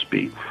sequel must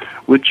be,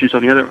 which is,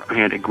 on the other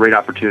hand, a great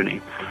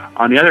opportunity.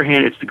 On the other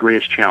hand, it's the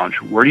greatest challenge.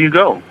 Where do you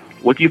go?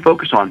 What do you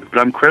focus on? But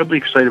I'm incredibly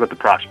excited about the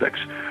prospects.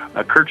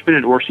 Kurtzman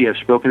and Orci have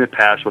spoken in the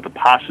past about the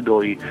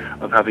possibility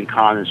of having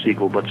Khan in the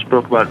sequel, but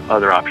spoke about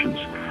other options.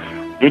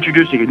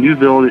 Introducing a new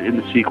villain in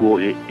the sequel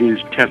is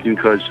tempting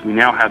because we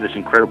now have this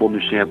incredible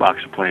new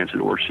sandbox of plans at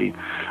Orci.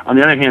 On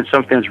the other hand,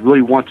 some fans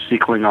really want to see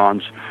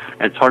Klingons,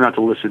 and it's hard not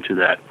to listen to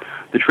that.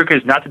 The trick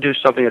is not to do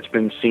something that's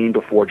been seen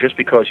before just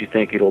because you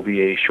think it'll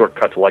be a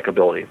shortcut to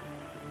likability.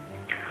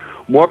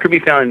 More can be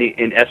found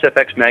in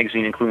SFX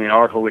magazine, including an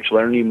article which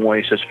Leonard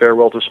Nimoy says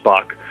farewell to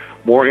Spock.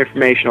 More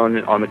information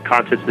on the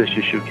contents of this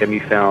issue can be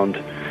found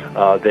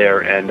there,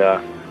 and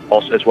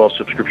also as well as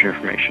subscription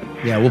information.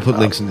 Yeah, we'll put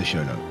links in the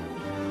show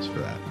notes for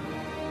that.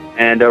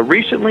 And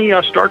recently,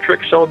 Star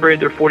Trek celebrated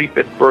their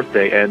 45th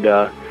birthday, and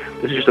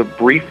this is just a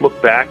brief look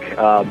back.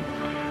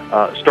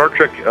 Star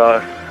Trek,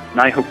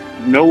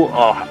 no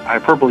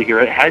hyperbole here,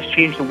 it has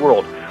changed the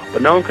world,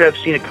 but no one could have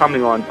seen it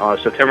coming on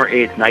September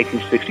 8th,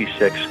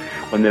 1966,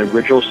 when the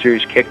original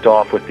series kicked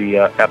off with the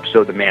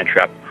episode The Man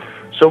Trap.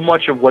 So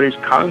much of what is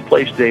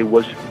commonplace today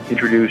was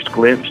introduced,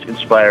 glimpsed,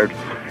 inspired,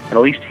 and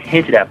at least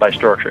hinted at by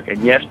Star Trek.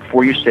 And yes,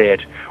 before you say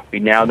it, we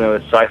now know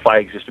that sci-fi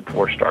existed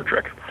before Star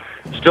Trek.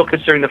 Still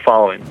considering the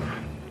following.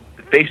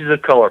 Faces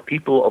of color,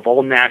 people of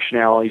all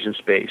nationalities in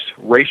space.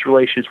 Race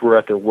relations were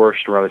at their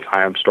worst around the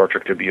time Star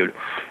Trek debuted.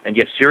 And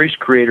yet series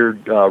creator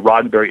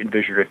Roddenberry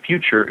envisioned a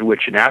future in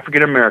which an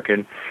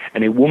African-American,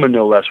 and a woman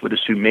no less, would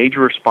assume major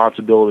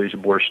responsibilities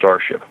aboard a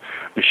starship.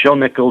 Nichelle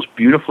Nichols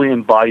beautifully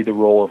embodied the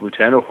role of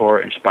Lieutenant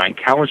Uhura, inspiring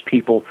countless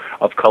people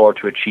of color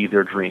to achieve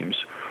their dreams.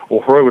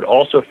 Uhura would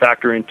also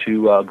factor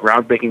into a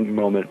groundbreaking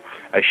moment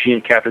as she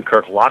and Captain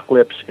Kirk lock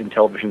lips in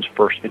television's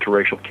first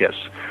interracial kiss.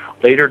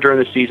 Later during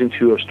the Season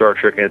 2 of Star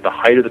Trek, and at the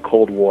height of the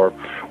Cold War,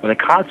 when the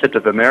concept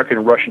of American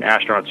and Russian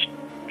astronauts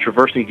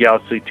traversing the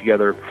galaxy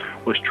together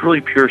was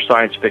truly pure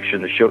science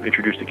fiction, the show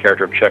introduced the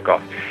character of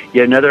Chekhov.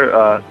 Yet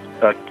another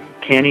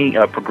canny,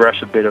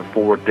 progressive bit of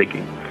forward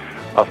thinking.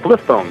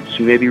 Flip phones.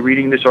 You may be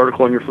reading this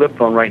article on your flip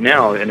phone right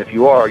now, and if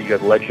you are, you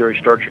have a legendary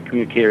Star Trek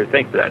communicator to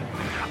thank for that.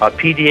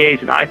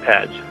 PDAs and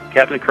iPads.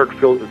 Captain Kirk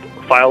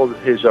filed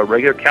his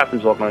regular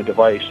captain's log on a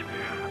device.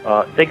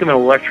 Think of an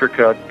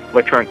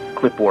electronic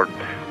clipboard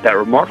that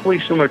remarkably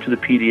similar to the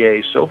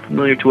PDA, so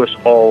familiar to us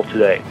all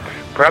today.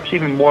 Perhaps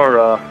even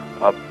more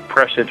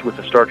present with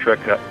the Star Trek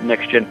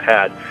Next Gen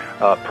Pad,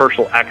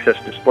 personal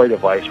access display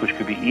device, which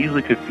could be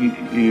easily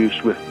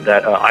confused with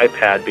that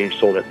iPad being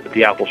sold at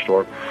the Apple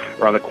Store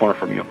around the corner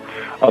from you.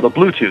 The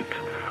Bluetooth.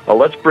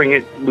 Let's bring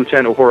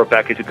Lieutenant Uhura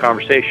back into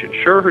conversation.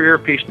 Sure, her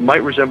earpiece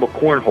might resemble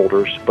corn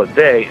holders, but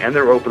they, and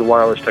their open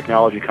wireless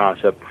technology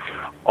concept,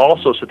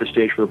 also set the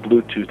stage for the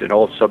Bluetooth and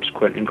all its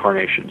subsequent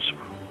incarnations.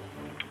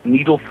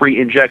 Needle-free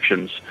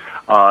injections.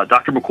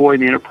 Dr. McCoy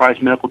and the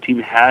Enterprise medical team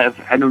had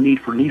no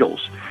need for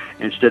needles.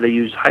 Instead, they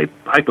used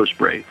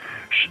hypospray.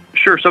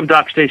 Sure, some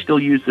docs today still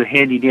use the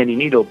handy-dandy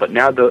needle, but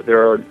now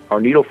there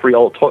are needle-free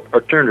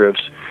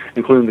alternatives,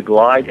 including the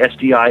Glide,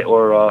 SDI,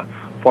 or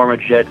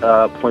PharmaJet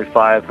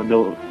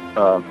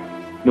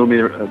 0.5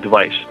 millimeter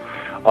device.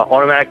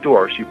 Automatic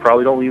doors. You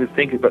probably don't even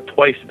think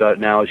twice about it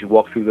now as you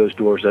walk through those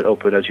doors that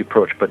open as you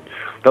approach. But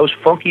those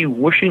funky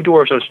whooshing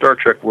doors on Star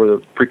Trek were the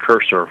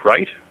precursor,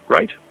 right?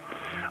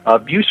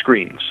 View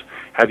screens.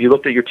 Have you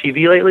looked at your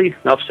TV lately?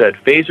 Enough said.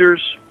 Phasers?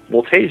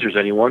 Well, tasers,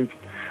 anyone?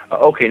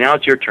 Okay, now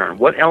it's your turn.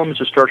 What elements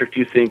of Star Trek do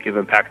you think have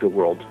impacted the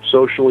world?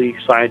 Socially,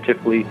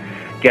 scientifically,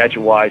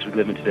 gadget-wise, we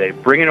live in today.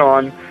 Bring it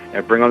on,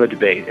 and bring on the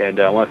debate. And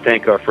I want to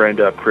thank our friend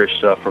Chris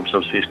from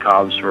Subspace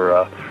Comms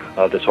for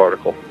this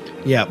article.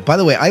 Yeah, by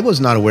the way, I was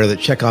not aware that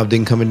Chekhov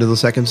didn't come into the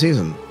second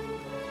season.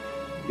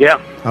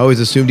 Yeah. I always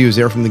assumed he was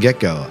there from the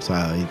get-go. So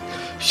it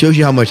shows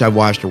you how much I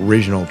watched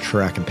original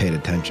Trek and paid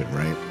attention,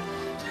 right?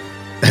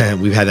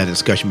 We've had that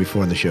discussion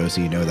before on the show, so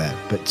you know that.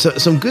 But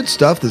some good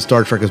stuff that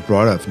Star Trek has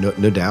brought up,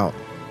 no doubt.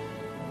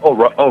 Oh,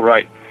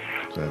 right.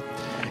 So,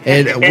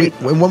 and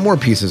one more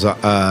piece is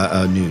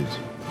news.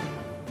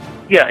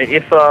 Yeah,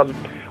 if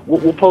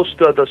we'll post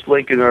this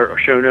link in our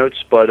show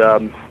notes, but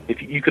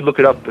if you could look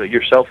it up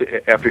yourself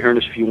after hearing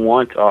this if you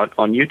want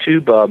on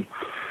YouTube.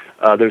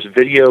 There's a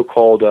video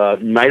called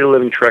Night of the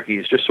Living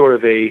Trekkies, just sort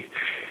of a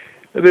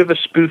bit of a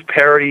spoof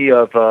parody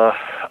of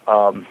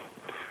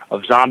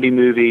zombie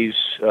movies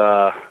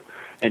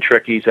and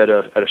Trekkies at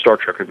a Star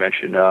Trek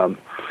convention.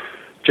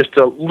 Just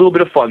a little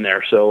bit of fun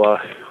there. So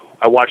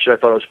I watched it. I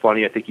thought it was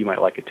funny. I think you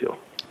might like it too.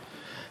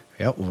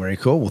 Yeah, well, very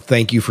cool. Well,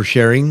 thank you for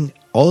sharing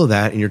all of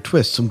that in your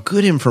twist. Some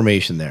good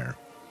information there.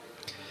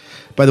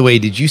 By the way,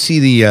 did you see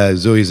the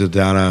Zoe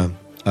Saldana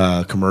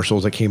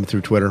commercials that came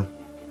through Twitter?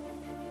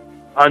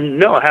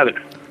 No, I haven't.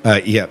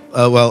 Yeah.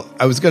 Well,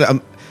 I'm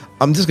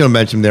just gonna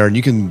mention them there, and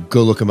you can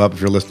go look them up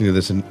if you're listening to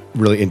this and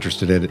really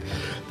interested in it.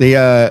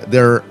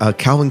 They're a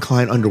Calvin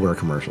Klein underwear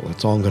commercial.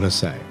 That's all I'm gonna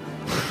say.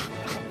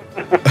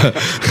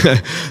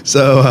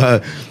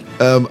 So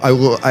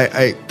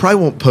I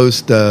probably won't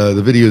post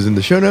the videos in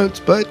the show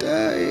notes, but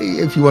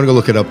if you want to go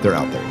look it up, they're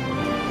out there.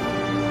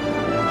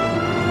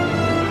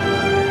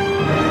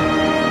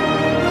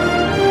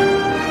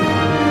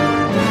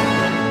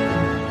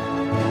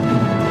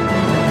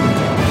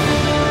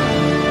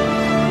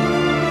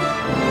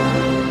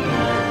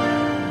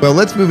 Well,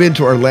 let's move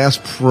into our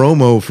last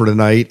promo for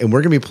tonight, and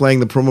we're going to be playing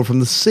the promo from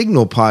the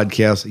Signal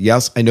podcast.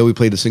 Yes, I know we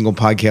played the Signal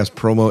podcast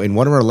promo in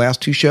one of our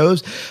last two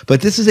shows,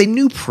 but this is a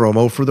new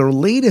promo for their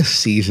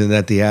latest season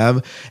that they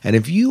have. And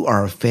if you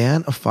are a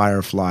fan of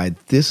Firefly,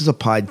 this is a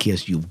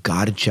podcast. You've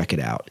got to check it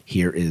out.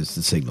 Here is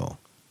the Signal.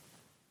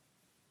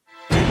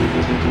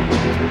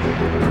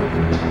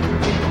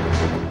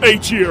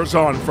 8 years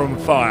on from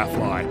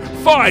Firefly,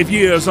 5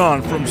 years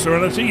on from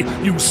Serenity,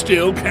 you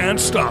still can't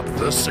stop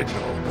the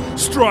Signal.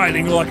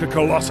 Striding like a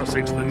colossus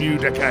into the new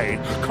decade,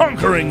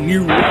 conquering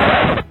new...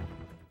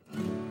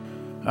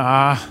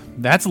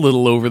 That's a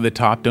little over the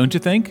top, don't you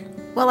think?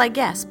 Well, I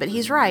guess, but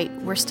he's right.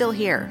 We're still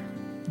here.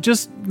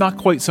 Just not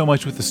quite so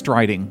much with the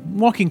striding.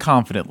 Walking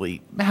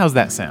confidently. How's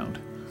that sound?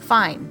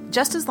 Fine.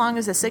 Just as long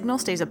as The Signal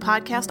stays a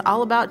podcast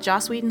all about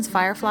Joss Whedon's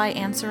Firefly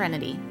and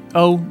Serenity.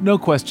 Oh, no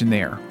question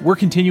there. We're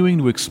continuing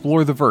to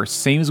explore the verse,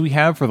 same as we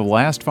have for the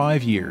last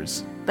 5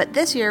 years. But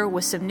this year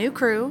with some new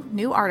crew,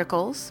 new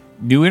articles...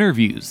 new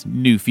interviews,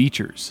 new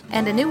features.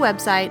 And a new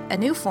website, a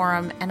new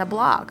forum, and a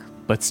blog.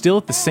 but still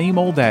at the same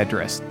old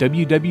address,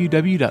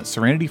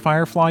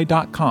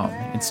 www.serenityfirefly.com,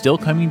 and still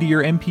coming to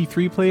your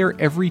MP3 player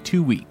every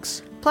 2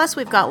 weeks. Plus,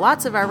 we've got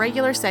lots of our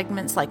regular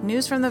segments like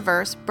News from the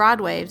Verse,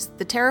 Broadwaves,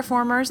 The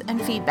Terraformers,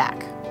 and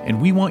Feedback. And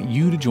we want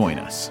you to join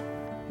us.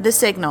 The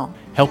Signal.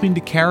 Helping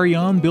to carry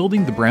on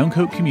building the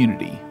Browncoat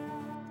community.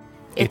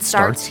 It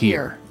starts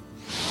here.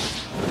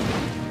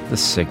 The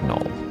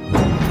Signal.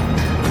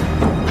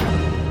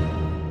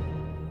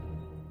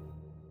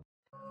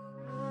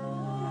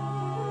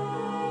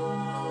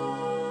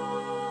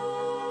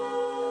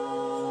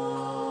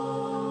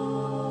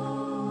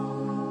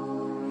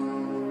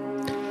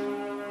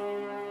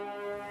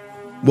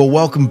 Well,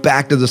 welcome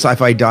back to the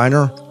Sci-Fi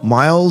Diner.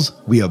 Miles,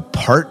 we have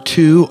part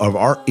 2 of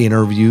our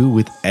interview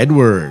with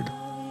Edward.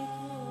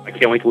 I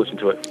can't wait to listen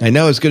to it. I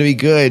know, it's going to be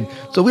good.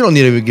 So we don't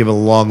need to give a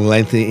long,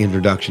 lengthy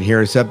introduction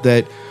here, except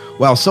that,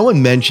 well,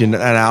 someone mentioned,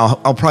 and I'll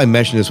probably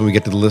mention this when we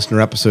get to the listener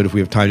episode if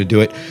we have time to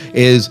do it,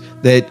 is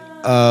that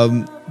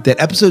that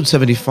episode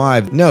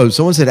 75, no,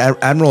 someone said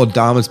Admiral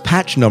Adama's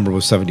patch number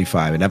was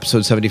 75, and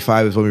episode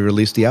 75 is when we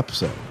released the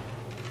episode.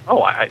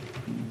 Oh,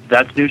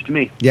 that's news to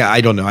me. Yeah,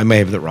 I don't know. I may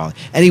have that wrong.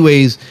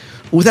 Anyways,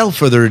 without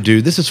further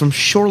ado, this is from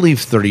Shore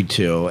Leave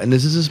 32, and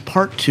this is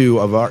part 2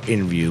 of our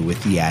interview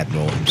with the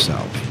Admiral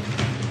himself.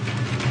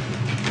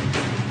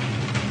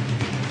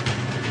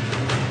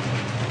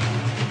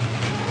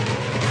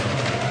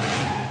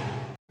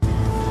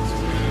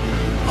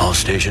 All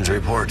stations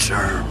report,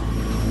 sir.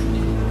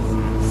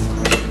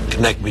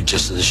 Connect me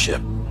just to the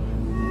ship.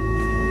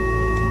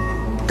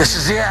 This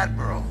is the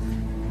Admiral.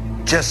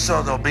 Just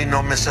so there'll be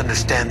no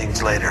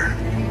misunderstandings later.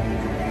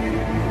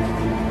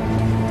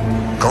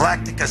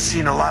 Galactica's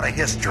seen a lot of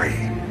history.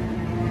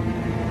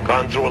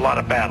 Gone through a lot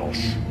of battles.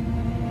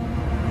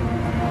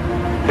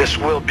 This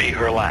will be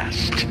her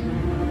last.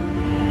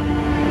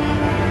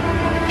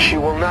 She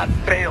will not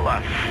fail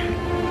us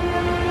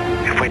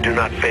if we do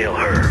not fail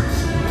her.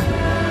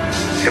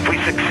 If we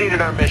succeed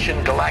in our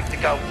mission,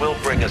 Galactica will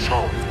bring us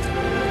home.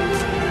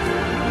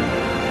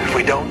 If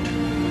we don't,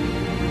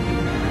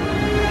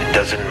 it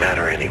doesn't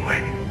matter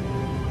anyway.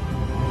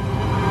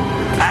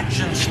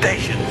 Action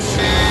stations.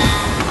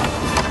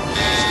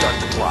 Start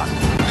the clock.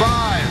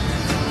 5,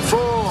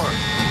 4,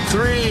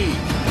 3,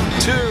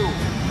 2,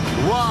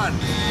 1,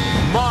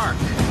 mark.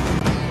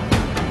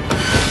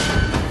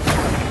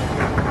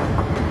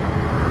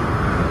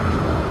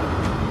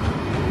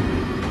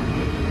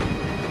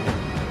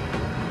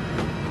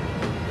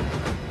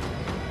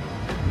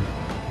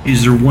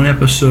 Is there one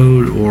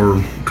episode or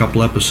a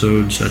couple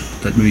episodes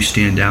that maybe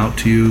stand out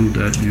to you?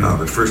 That you know?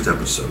 The first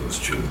episode was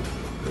true.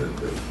 The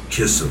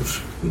kiss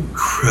of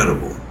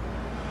incredible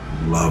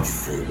love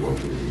for what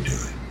we were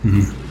doing.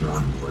 Mm-hmm.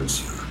 Ron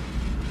was,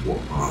 the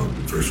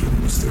first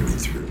one was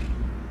 33.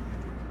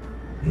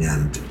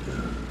 And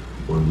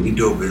when we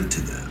dove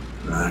into that,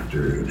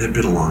 it had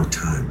been a long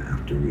time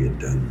after we had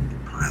done the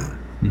pilot.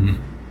 Mm-hmm.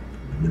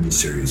 The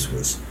miniseries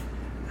was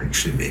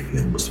actually maybe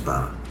almost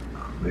about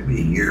maybe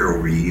a year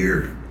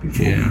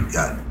before we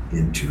got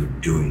into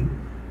doing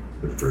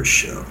the first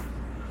show.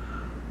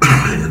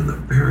 And the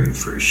very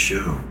first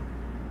show,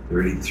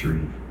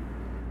 33,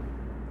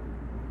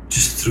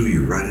 just threw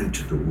you right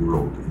into the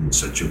world in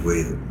such a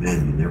way that,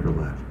 man, you never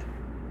left.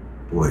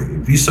 Boy,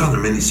 if you saw the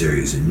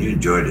miniseries and you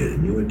enjoyed it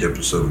and you went to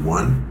episode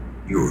 1,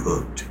 you were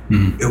hooked.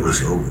 Mm-hmm. It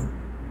was over.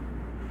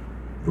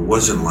 It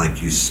wasn't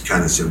like you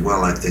kind of said,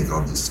 well, I think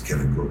I'll just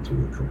kind of go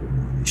through a couple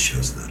more of these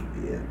shows and that'll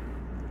be it.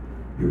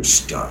 You were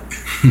stuck.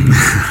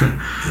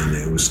 And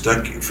it was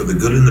stuck for the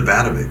good and the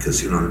bad of it,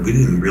 because, we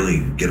didn't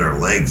really get our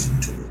legs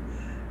into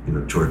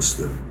towards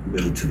the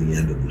middle to the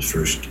end of the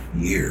first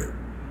year.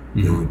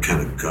 Mm-hmm. Then we kind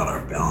of got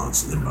our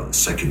balance, and then by the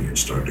second year it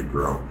started to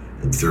grow.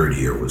 And third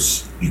year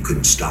was, you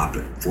couldn't stop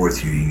it.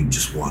 Fourth year, you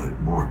just wanted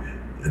more.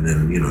 And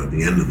then, at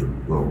the end of it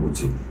was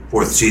the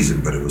fourth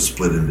season, but it was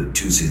split into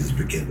 2 seasons,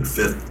 became the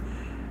 5th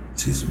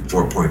season,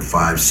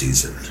 4.5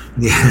 season.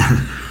 Yeah.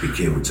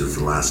 Became, which is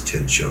the last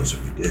 10 shows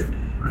that we did.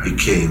 Right.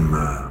 Became,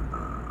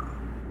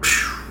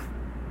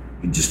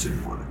 we just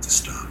didn't want it to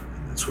stop.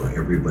 And that's why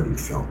everybody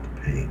felt the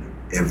pain.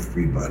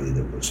 Everybody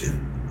that was in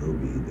the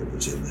movie, that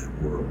was in that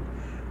world,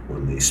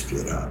 when they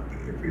split up,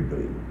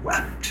 everybody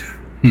wept.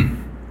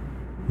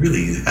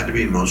 Really, you had to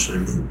be emotionally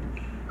moved.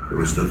 There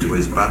was no 2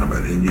 ways about it.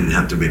 And you didn't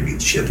have to maybe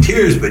shed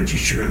tears, but you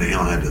sure in the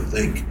hell had to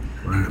think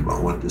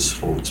about what this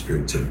whole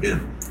experience had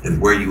been and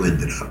where you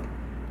ended up.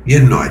 You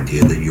had no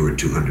idea that you were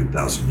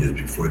 200,000 years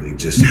before the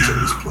existence of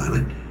this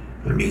planet.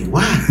 I mean,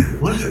 what?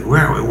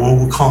 Where are we? Well,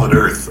 we'll call it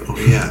Earth. Oh,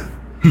 yeah.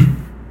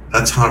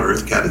 That's how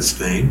Earth got its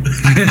name.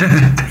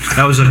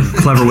 That was a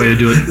clever way to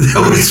do it.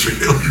 That was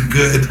really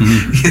good.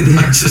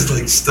 Mm-hmm. Just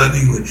like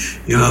studying,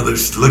 they're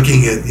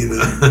looking at,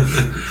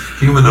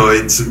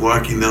 humanoids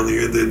walking down the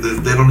earth.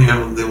 They don't even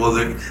have,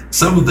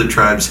 some of the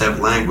tribes have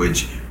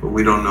language, but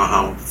we don't know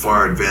how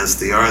far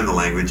advanced they are in the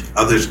language.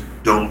 Others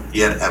don't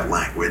yet have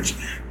language.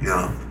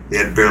 They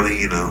had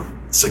barely,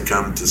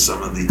 succumbed to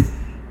some of the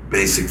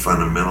basic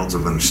fundamentals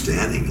of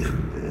understanding.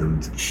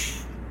 And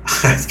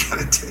I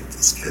gotta tell you,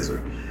 these guys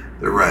are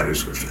The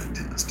writers were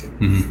fantastic.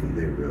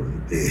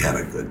 They had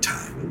a good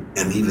time,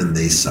 and even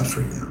they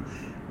suffer now.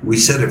 We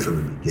said it from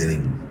the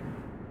beginning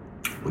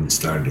when it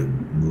started to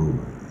move.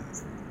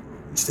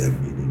 We used to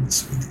have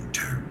meetings with the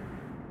entire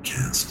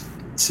cast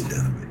and sit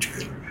down in my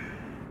trailer,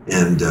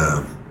 and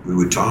we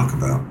would talk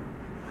about,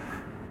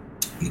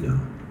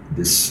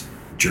 this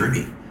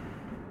journey,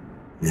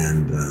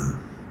 and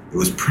it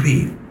was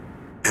pretty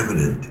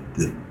evident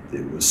that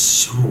it was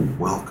so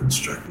well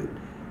constructed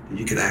that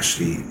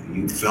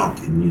you felt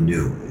and you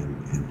knew,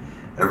 and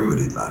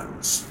everybody thought it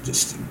was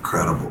just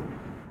incredible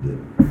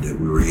that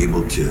we were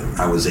able to.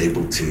 I was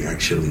able to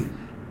actually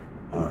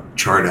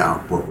chart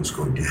out what was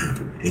going to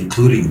happen,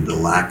 including the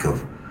lack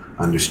of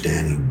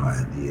understanding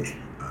by the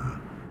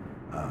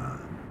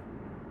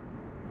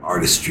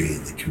artistry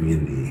in the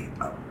community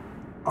of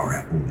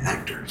our own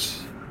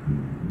actors.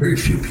 Very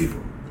few people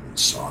really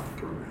saw the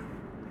program.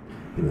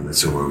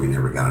 That's why we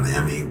never got an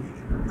Emmy.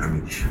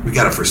 We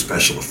got it for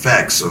special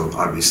effects, so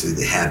obviously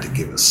they had to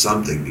give us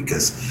something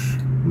because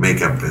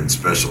makeup and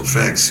special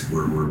effects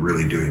were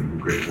really doing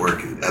great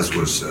work, as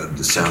was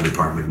the sound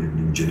department and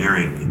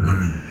engineering,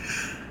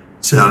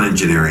 sound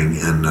engineering,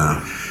 and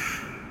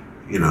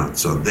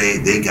so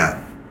they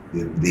got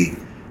the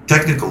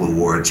technical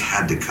awards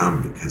had to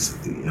come because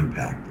of the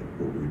impact of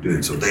what we were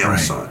doing. So they all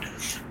saw it,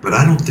 but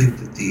I don't think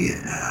that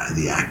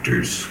the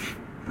actors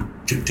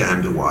took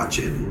time to watch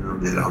it.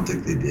 I don't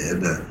think they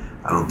did.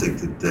 I don't think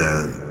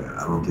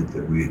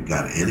that we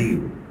got any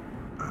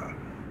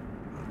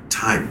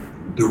time.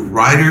 The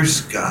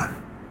writers got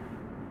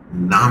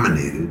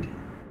nominated,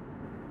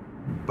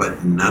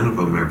 but none of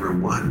them ever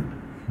won.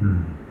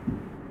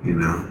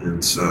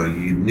 And so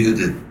you knew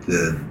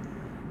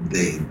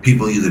that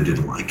people either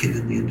didn't like it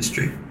in the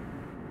industry,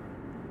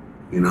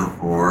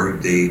 or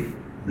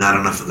not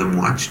enough of them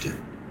watched it.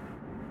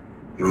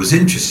 It was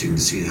interesting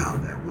to see how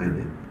that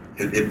went.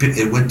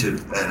 It went to,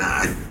 and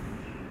I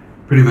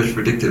pretty much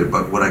predicted it,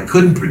 but what I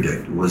couldn't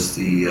predict was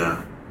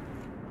the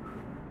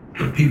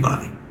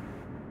Peabody.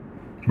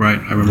 Right,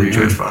 I remember the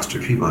George Foster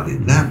Peabody.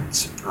 That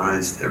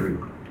surprised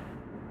everyone.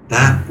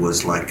 That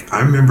was like, I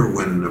remember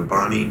when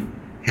Bonnie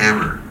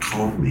Hammer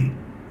called me,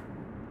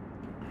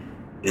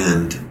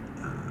 and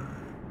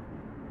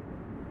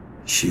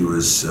she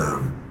was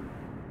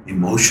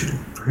emotional,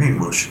 very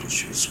emotional.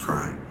 She was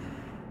crying.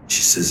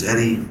 She says,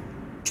 "Eddie,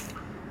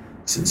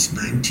 since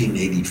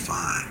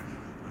 1985,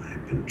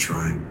 I've been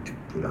trying to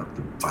put out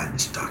the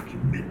finest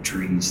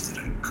documentaries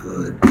that I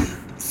could, the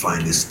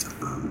finest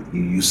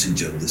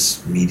usage of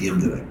this medium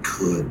that I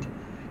could,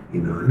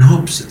 in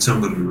hopes that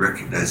somebody would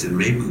recognize it.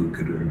 Maybe we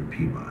could earn a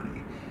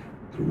Peabody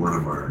through one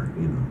of our,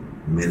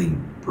 many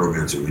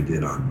programs that we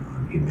did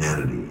on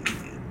humanity,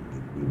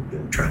 and we've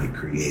been trying to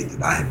create,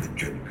 that I have been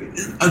trying to create,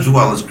 as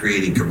well as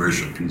creating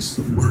commercial pieces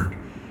of work."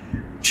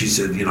 She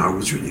said, I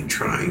was really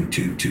trying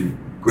to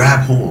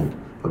grab hold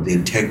of the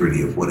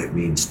integrity of what it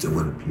means to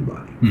win a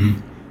Peabody.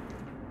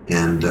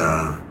 And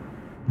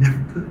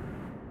never could.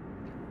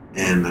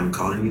 And I'm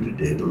calling you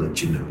today to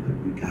let you know that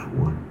we got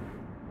one.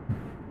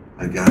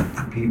 I got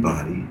a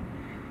Peabody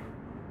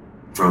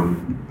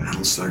from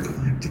Battlestar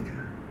Galactica.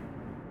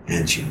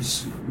 And she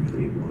was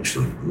really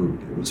emotionally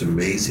moved. It was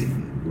amazing.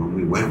 And when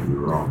we went, we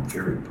were all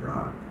very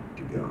proud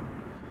to go.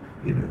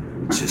 It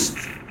was just,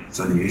 it's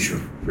unusual,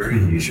 very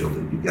unusual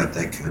that you got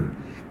that kind of,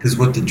 because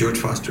what the George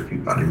Foster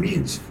Peabody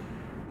means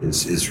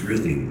is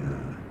really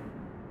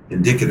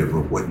indicative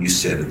of what you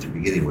said at the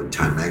beginning, what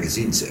Time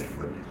Magazine said,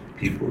 what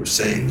people were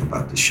saying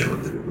about the show,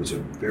 that it was a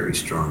very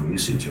strong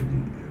usage of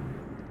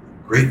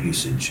great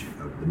usage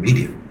of the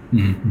medium.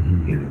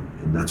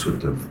 And that's what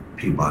the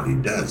Peabody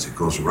does. It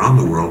goes around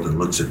the world and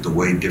looks at the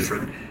way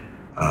different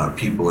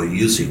people are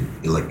using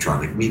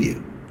electronic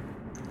media.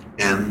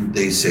 And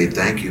they say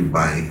thank you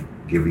by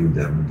giving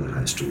them the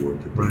highest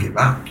award that they give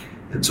out.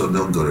 And so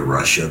they'll go to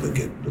Russia, they'll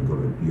go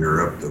to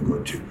Europe, they'll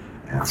go to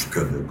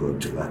Africa, they'll go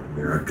to Latin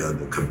America,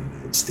 they'll come to the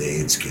United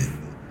States,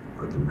 Canada,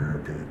 North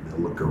America, and they'll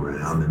look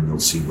around and they'll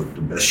see what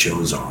the best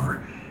shows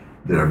are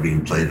that are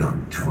being played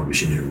on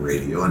television and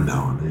radio and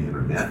now on the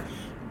internet.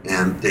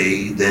 And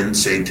they then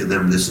say to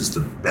them, this is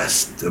the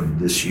best of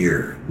this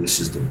year. This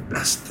is the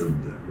best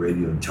of the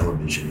radio and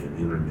television and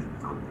internet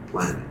on the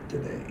planet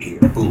today. Here,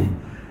 boom.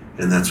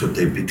 And that's what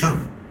they've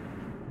become.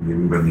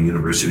 From the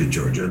University of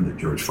Georgia, the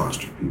George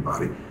Foster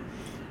Peabody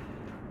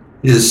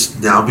is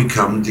now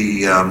become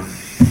the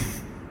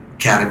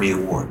Academy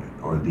Award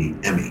or the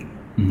Emmy,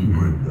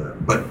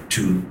 but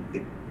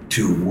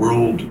to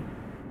world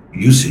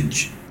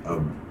usage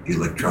of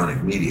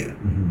electronic media.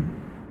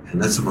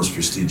 And that's the most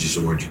prestigious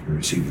award you can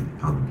receive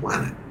on the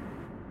planet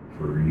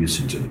for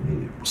usage of the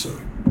medium. So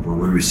when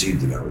we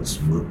received it, I was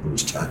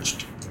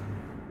touched,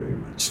 very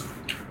much so.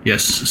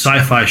 Yes,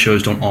 sci-fi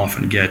shows don't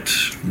often get...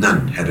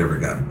 None had ever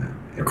gotten that.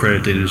 The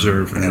credit they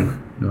deserve. Ever.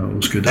 No, it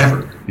was good.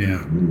 Ever.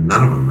 Yeah.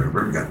 None of them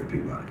ever got the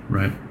Peabody.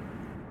 Right.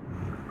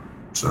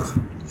 So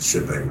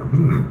sit back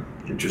and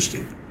go,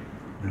 interesting.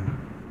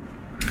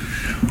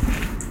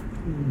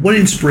 what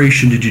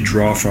inspiration did you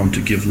draw from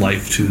to give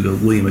life to the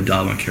William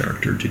Adama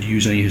character? Did you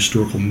use any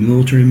historical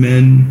military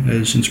men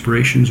as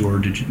inspirations, or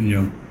did you?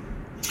 No,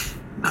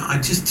 I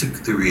just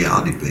took the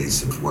reality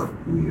base of what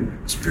we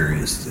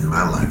experienced in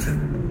my life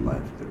and in the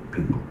life of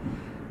people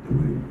that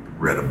we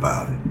read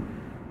about it,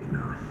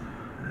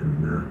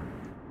 and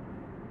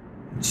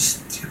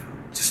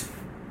just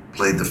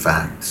played the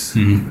facts.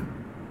 And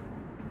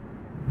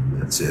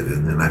that's it.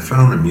 And then I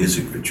found the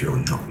music which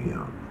really helped me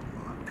out a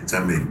lot, because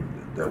that made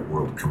that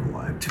world come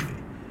alive to me.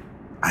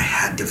 I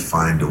had to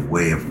find a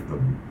way of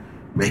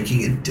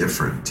making it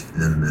different.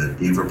 And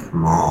Diva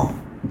Premal,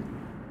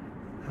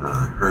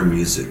 her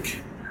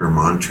music, her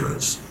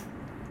mantras,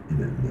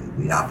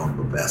 the album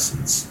of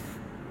Essence,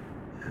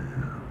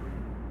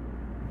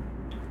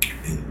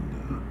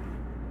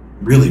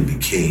 really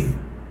became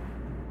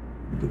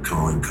the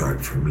calling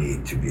card for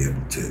me to be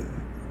able to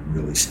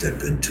really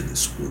step into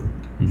this world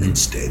and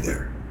stay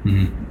there.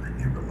 I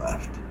never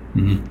left.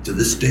 To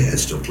this day, I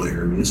still play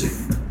her music,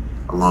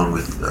 along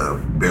with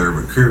Barry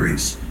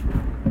McCreary's,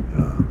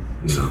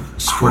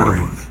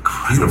 scoring.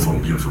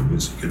 Beautiful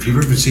music. If you've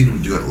ever seen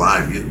him do it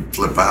live, you'd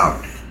flip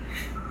out.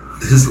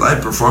 His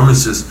live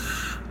performances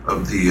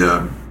of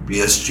the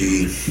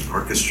BSG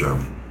Orchestra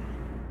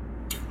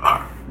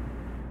are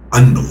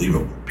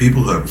unbelievable.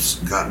 People who have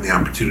gotten the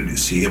opportunity to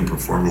see him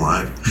perform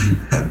live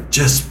have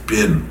just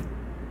been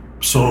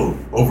so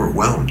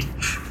overwhelmed.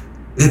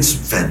 It's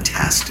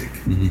fantastic.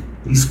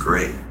 He's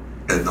great.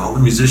 And all the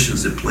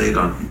musicians that played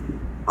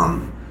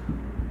on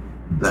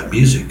that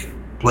music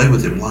play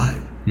with him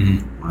live.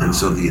 Wow. And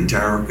so the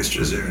entire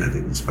orchestra is there, and I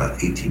think it's about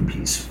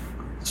 18-piece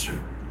orchestra.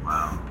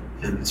 Wow.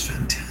 And it's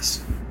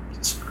fantastic.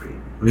 It's great.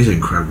 He's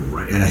incredible,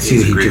 right? And I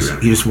see that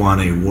he just won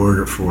an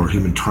award for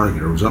Human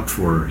Target, or was up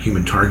for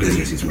Human Target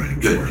as he's writing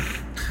for it.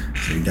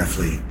 So he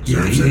definitely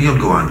he'll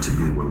go on to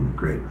be one of the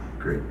great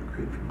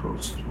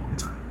composers of all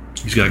time.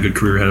 He's got a good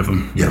career ahead of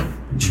him. Yeah,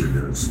 he sure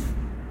does.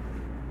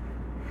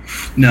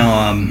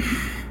 Now,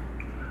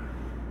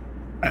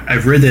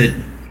 I've read that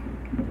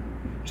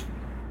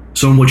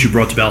some of what you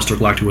brought to Battlestar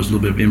Galactica was a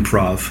little bit of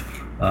improv.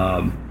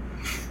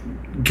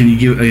 Can you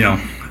give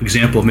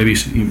example of maybe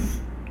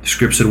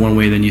script said one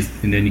way, and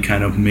then you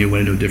kind of may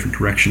went into a different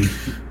direction?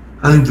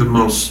 I think the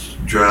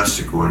most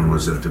drastic one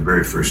was at the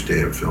very first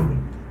day of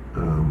filming.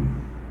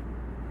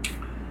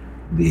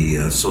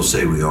 The "So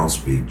Say We All"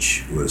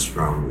 speech was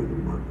probably the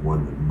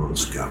one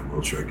that got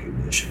most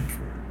recognition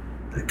for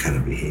that kind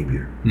of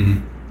behavior.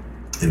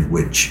 In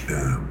which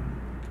I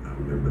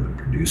remember the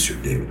producer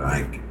David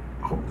Icke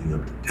holding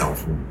up the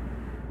telephone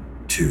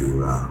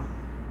to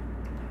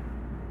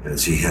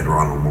as he had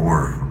Ronald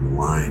Moore on the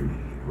line.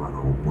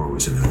 Ronald Moore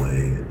was in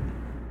LA,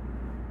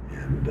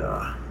 and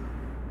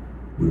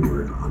we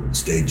were on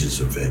stages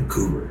of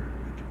Vancouver,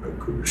 at the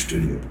Vancouver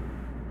studio,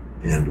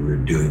 and we were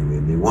doing,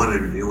 and they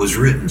wanted, it was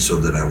written so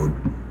that I would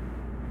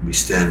be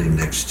standing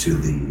next to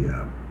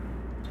the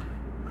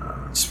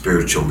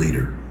spiritual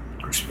leader,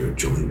 our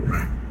spiritual leader.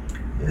 Right.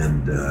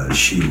 And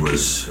she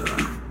was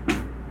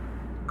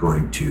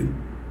going to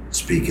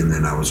speak, and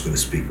then I was going to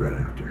speak right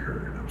after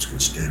her, and I was going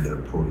to stand at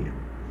a podium.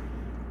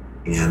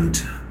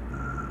 And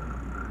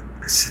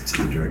I said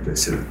to the director, I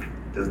said,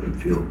 it doesn't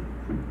feel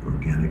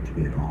organic to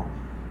me at all.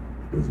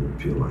 It doesn't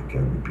feel like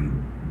I would be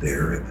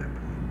there at that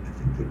point. I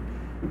think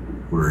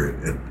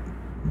that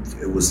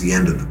it was the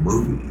end of the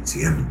movie. It's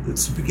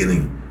the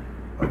beginning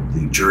of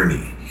the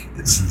journey.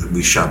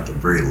 We shot the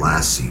very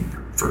last scene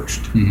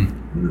first.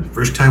 And the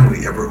first time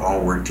we ever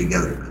all worked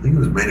together, I think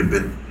it might have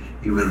been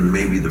even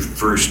maybe the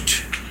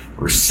first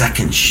or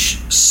second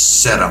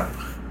setup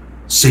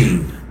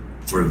scene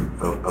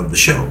of the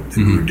show that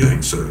we were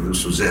doing. So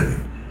this was it.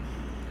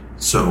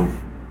 So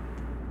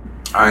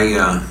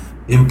I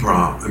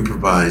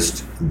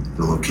improvised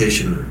the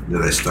location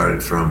that I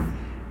started from,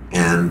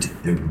 and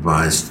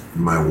improvised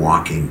my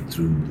walking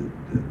through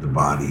the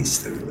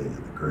bodies that lay on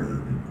the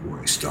ground, and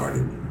where I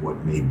started, and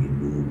what made me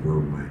move,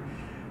 where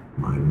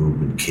my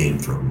movement came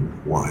from,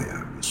 and why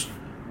I was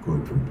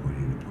going from point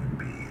A to point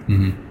B,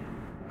 and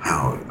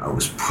how I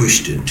was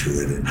pushed into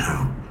it, and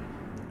how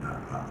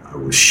I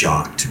was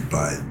shocked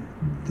by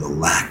the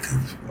lack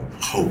of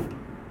hope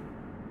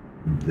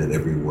that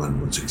everyone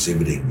was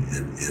exhibiting,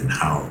 and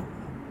how,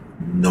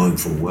 knowing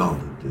full well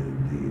that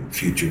the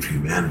future of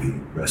humanity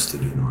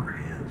rested in our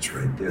hands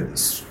right there,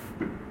 this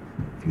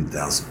few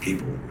thousand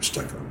people that were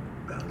stuck on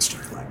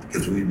Battlestar Galactica,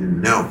 because we didn't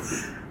know.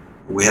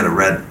 We had a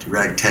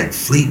ragtag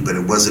fleet, but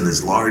it wasn't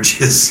as large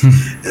as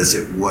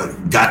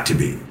it got to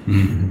be.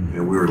 And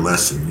we were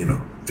less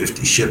than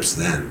 50 ships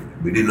then.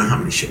 We didn't know how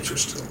many ships were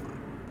still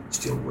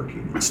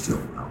working and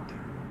still out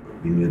there.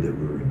 But we knew that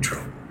we were in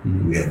trouble.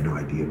 We had no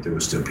idea if there were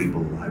still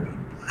people alive on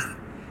the planet.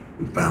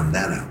 We found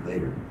that out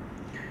later.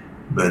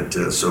 But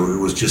so it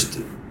was just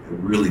a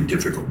really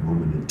difficult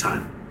moment in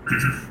time.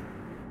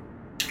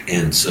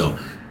 And so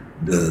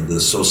the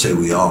 "So Say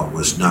We All"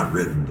 was not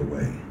written the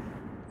way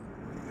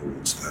it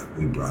was.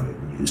 We brought it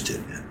and used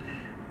it,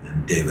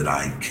 and David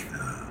Icke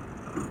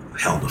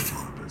held the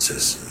phone up and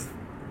says,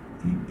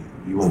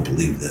 "You won't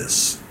believe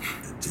this,"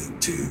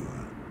 to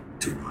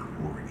Ron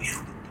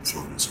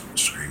phone is on the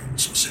screen.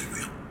 So say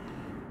we all.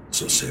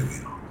 So say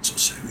we all. So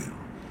say we all.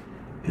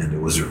 And it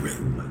wasn't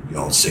written, but you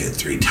all say it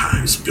 3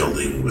 times,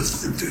 building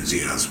with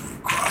enthusiasm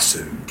across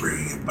it, and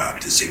bringing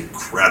about this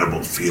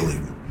incredible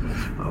feeling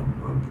of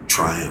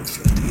triumph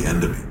at the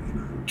end of it.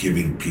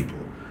 Giving people,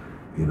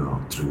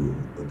 through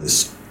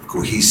this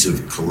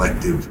cohesive,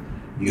 collective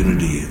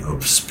unity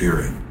of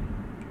spirit,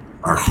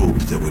 our hope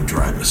that would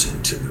drive us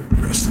into the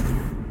rest of the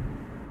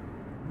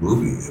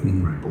movie.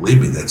 And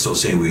believe me, that So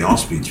Say We All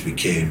speech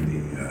became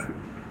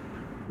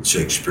the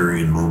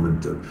Shakespearean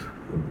moment of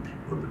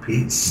the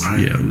piece.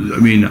 Right. Yeah, I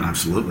mean,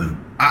 absolutely.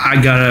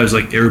 I got it. I was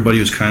like, everybody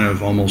was kind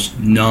of almost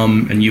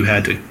numb, and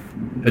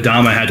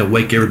Adama had to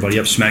wake everybody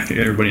up, smack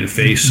everybody in the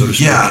face, so to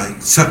speak. Yeah,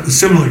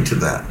 similar to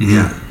that. Mm-hmm.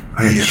 Yeah.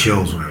 I had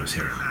chills when I was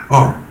hearing that.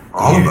 Oh,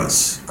 all of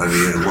us. I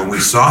mean, when we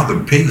saw the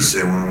piece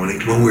and when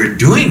we were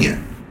doing it,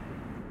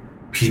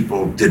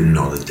 people didn't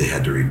know that they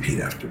had to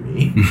repeat after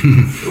me.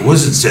 It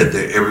wasn't said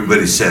that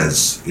everybody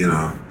says,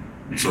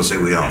 so say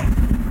we all.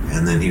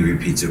 And then he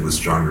repeats it with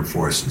stronger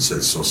force and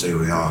says, so say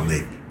we all. And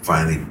they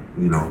finally,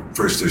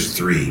 first there's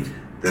 3,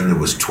 then there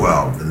was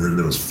 12, and then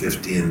there was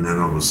 50, and then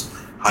it was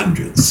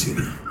hundreds, No.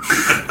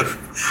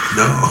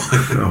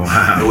 Oh,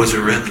 wow. It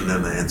wasn't written.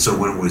 And so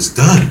when it was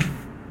done,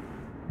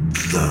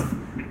 the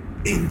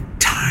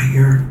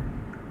entire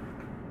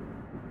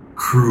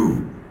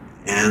crew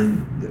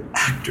and the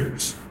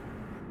actors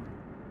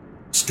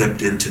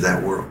stepped into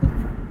that world.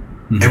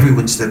 Mm-hmm.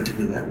 Everyone stepped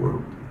into that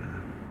world.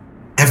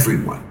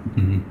 Everyone.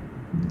 Mm-hmm.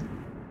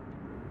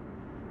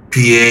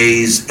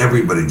 PAs,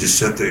 everybody just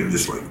sat there and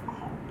just like,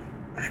 oh,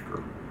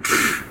 macro.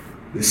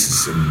 This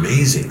is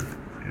amazing.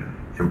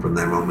 Yeah. And from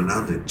that moment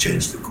on, it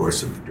changed the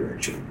course of the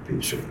direction of the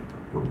piece.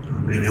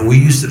 And we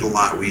used it a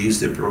lot. We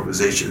used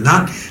improvisation.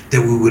 Not that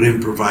we would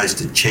improvise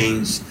to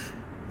change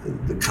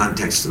the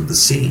context of the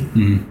scene.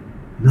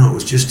 Mm-hmm. No, it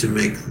was just to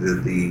make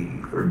the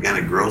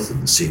organic growth of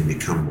the scene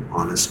become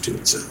honest to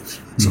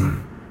itself. That's all.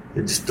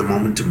 And just the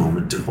moment to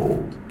moment to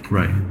hold.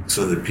 Right.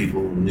 So that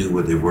people knew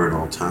where they were at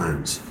all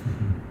times.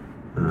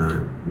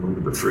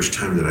 Remember the first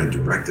time that I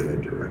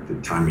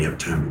directed Time Me Up,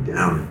 Time Me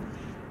Down.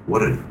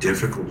 What a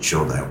difficult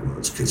show that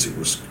was, because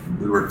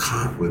we were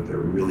caught with a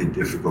really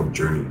difficult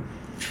journey.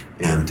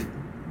 And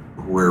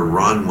where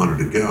Ron wanted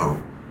to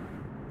go,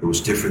 it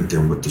was different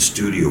than what the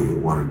studio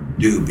wanted to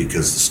do,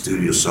 because the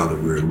studio saw that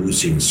we were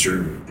losing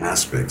certain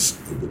aspects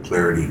of the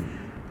clarity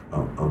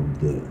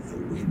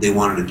they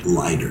wanted it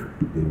lighter.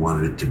 They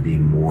wanted it to be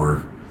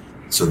more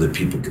so that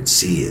people could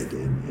see it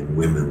and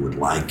women would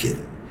like it.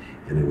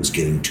 And it was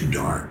getting too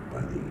dark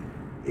by the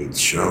 8th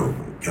show.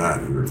 My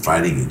God, we were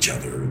fighting each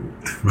other in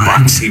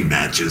boxing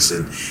matches,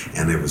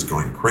 and it was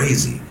going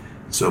crazy.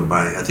 So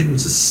I think it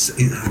was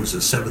the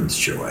 7th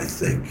show, I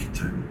think.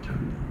 The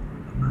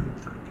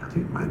 9th. I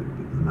think it might have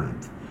been the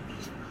 9th.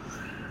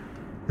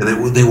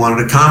 And they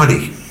wanted a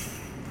comedy.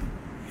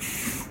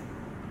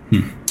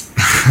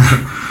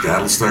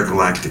 Battlestar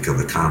Galactica,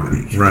 the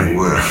comedy. Right.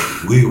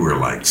 We were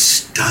like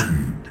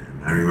stunned.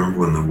 And I remember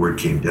when the word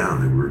came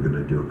down that we were going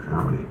to do a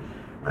comedy.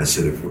 I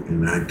said,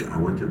 I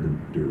went to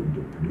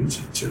the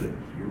producer and said, if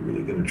you're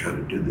really going to try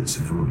to do this,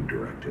 and I'm going to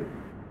direct it.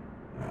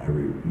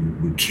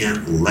 We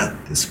can't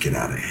let this get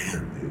out of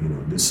hand.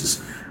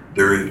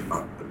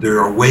 There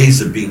are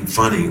ways of being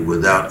funny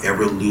without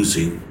ever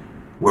losing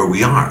where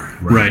we are.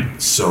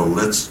 Right. So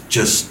let's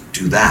just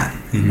do that.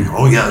 Mm-hmm.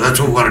 Oh yeah, that's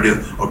what we want to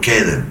do.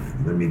 Okay then,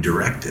 let me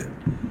direct it.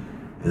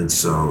 And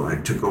so I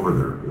took over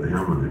the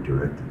helm and I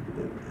directed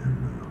it.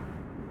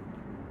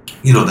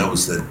 And there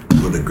was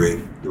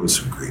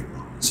some great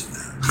moments in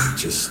that.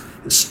 Just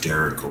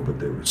hysterical, but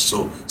they were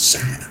so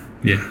sad.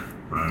 Yeah.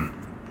 Right.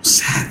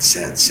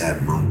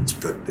 Sad moments,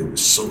 but they were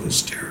so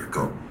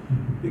hysterical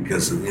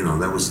because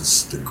that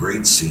was the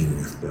great scene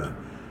with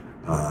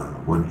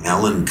when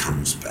Ellen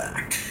comes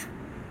back,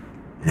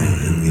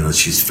 and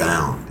she's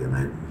found,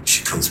 and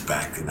she comes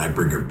back, and I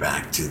bring her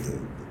back to the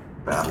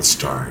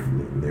Battlestar,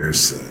 and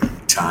there's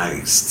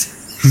Ty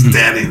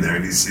standing there,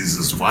 and he sees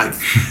his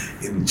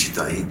wife, and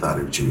he thought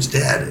she was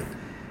dead,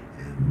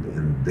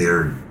 and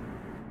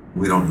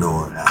we don't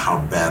know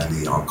how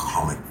badly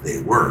alcoholic they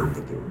were,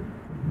 but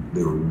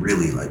they were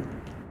really like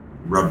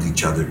rubbed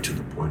each other to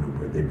the point of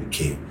where they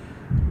became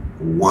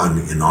one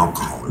in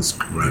alcoholism.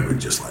 Right. They were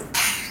just like,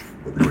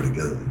 when they were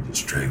together, they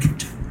just drank it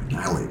to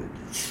annihilate it.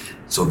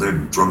 So they're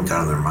drunk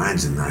out of their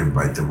minds, and I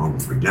invite them over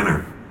for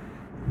dinner.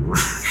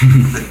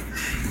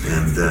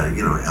 And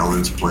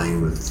Ellen's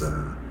playing with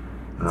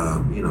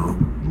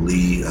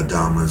Lee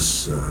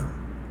Adama's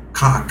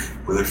cock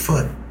with her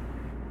foot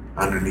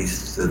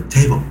underneath the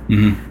table.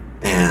 Mm-hmm.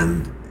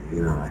 And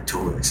I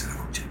told her, I said, I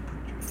want you to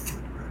put your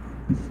foot right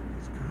on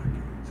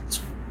this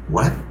cock.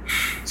 What?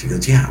 She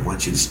goes, yeah, I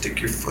want you to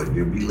stick your foot.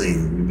 You'll be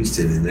leaning, you'll be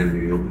sitting there,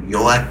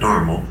 you'll act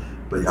normal,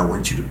 but I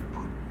want you to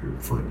put your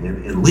foot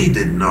in. And Lee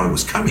didn't know it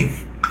was coming.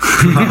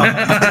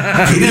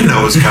 He didn't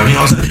know it was coming.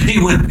 He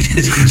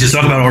just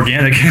talk about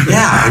organic.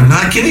 Yeah, I'm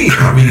not kidding you.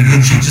 I mean,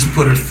 she just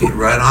put her foot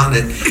right on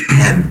it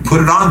and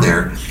put it on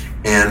there,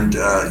 and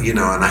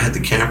and I had the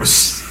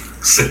cameras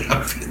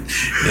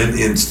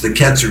And the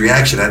cat's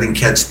reaction, I didn't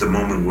catch the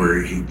moment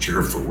where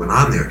her foot went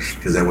on there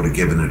because I would have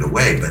given it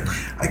away, but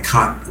I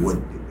caught what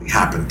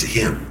happened to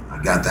him.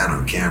 I got that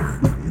on camera.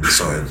 And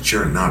so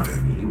sure enough, I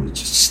mean, he was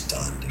just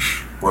stunned.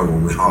 Boy,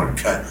 when we hollered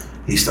cut,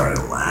 he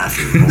started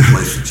laughing. The whole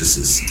place was just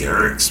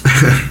hysterics.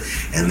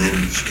 And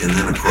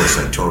then of course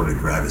I told her to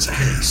grab his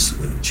ass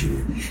when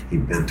he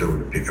bent over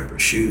to pick up her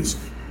shoes.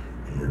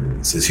 And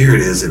he says, "Here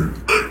it is." And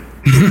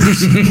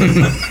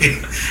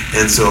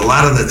and so a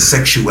lot of that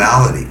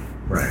sexuality,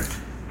 right,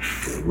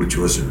 which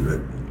wasn't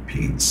written in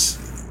Pete's,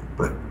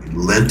 but it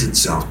lent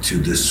itself to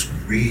this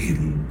really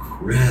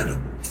incredible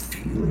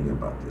feeling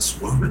about this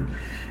woman.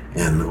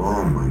 And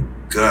oh my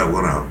God,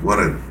 what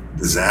a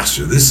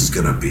disaster this is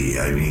going to be.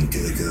 I mean,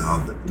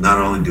 not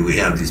only do we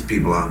have these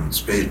people out in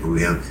space, but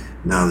we have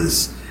now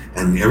this,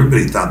 and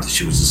everybody thought that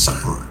she was a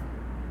Cylon.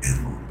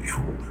 And lo and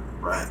behold,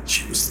 right,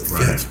 she was the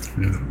fifth.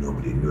 Yeah.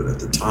 Nobody knew it at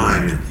the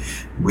time. And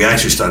we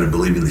actually started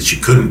believing that she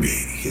couldn't be,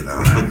 she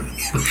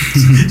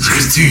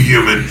was too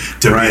human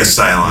to be a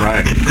Cylon.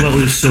 Right. What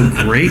was so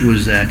great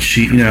was that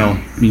she,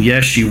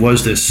 yes, she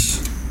was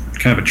this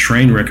kind of a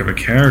train wreck of a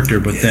character,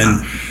 but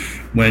then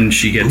when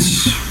she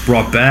gets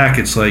brought back,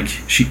 it's like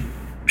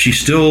she's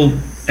still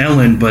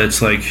Ellen, but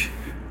it's like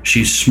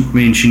she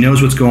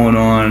knows what's going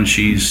on.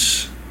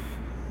 She's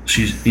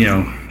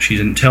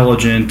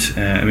intelligent.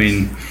 I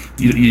mean,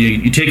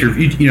 you take her,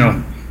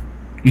 you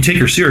take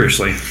her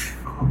seriously.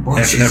 Oh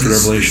boy,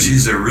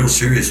 she's a real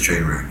serious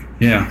train wreck.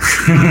 Yeah,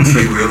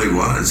 she really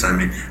was. I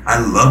mean, I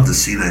love the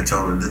scene. I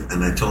told her, the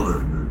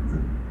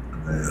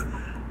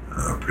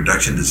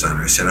production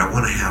designer, I said, I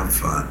want to have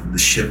the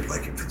ship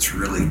like if it's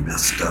really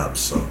messed up.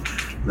 So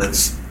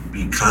let's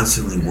be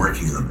constantly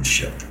working on the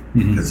ship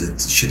because it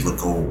should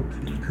look old.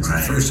 Because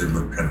at first it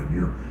looked kind of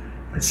new.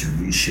 I said,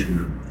 it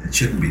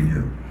shouldn't be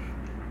new.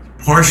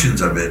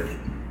 Portions of it,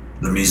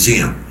 the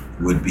museum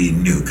would be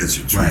new because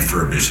it's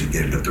refurbished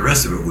again, but the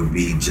rest of it would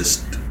be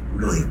just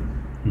really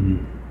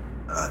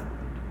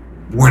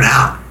worn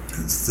out.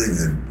 This thing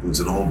that was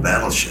an old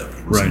battleship.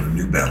 It wasn't a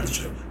new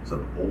battleship. It was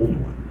an old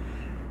one.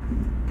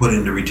 Put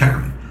into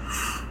retirement.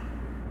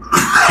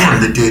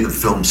 The day the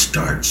film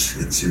starts,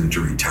 it's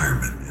into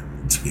retirement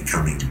and it's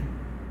becoming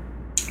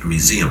a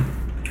museum.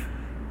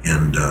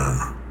 And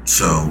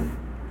so,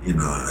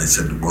 I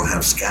said, we'll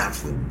have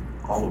scaffolding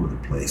all over the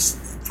place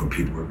for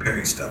people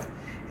repairing stuff.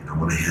 And I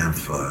want to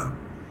have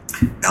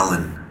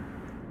Ellen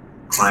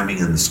climbing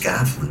in the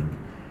scaffolding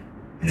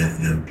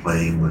and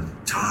playing with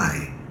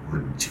Ty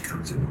when she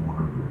comes in and want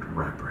to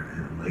wrap her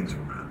legs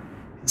around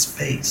his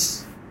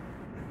face.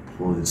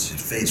 Pull his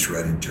face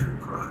right into her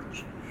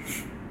crotch.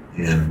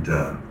 And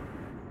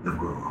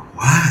we're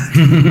what?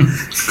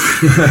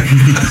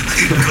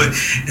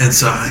 And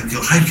so I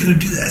go, how are you going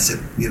to do that? I said,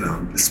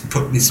 just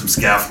put me some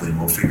scaffolding,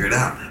 we'll figure it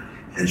out.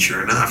 And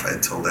sure enough, I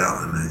told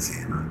Ellen, I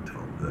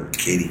told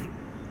Katie,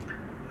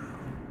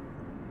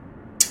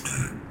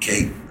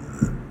 Kate,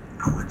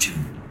 I want you to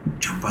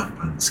jump up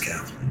on the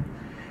scaffolding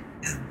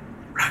and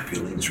wrap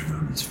your legs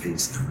around his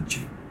face, and I want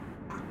you to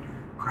put your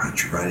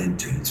crotch right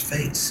into his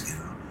face,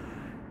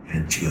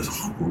 And she goes,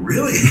 oh,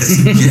 really? I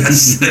said,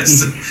 yes.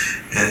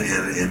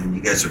 And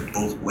you guys are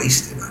both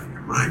wasted out of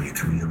your mind. You're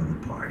coming out of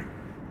the party.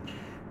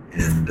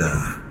 And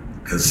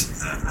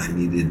because I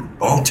needed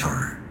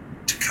Baltar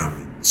to come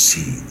and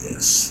see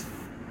this.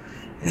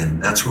 And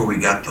that's where we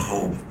got the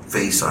whole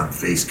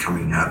face-on-face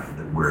coming out of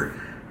it, where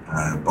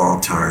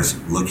Baltar's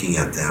looking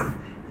at them,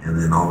 and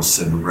then all of a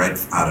sudden, right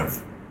out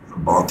of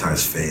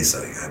Baltar's face,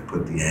 I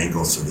put the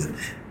angle so that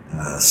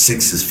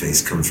Six's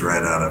face comes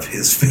right out of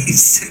his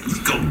face. And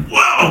you go,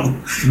 whoa!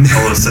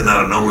 All of a sudden,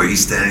 out of nowhere,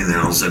 he's standing there,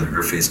 and all of a sudden,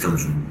 her face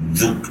comes,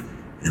 whoop,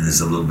 and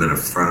there's a little bit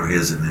of front of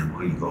his, and then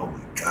you go, oh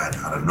my God,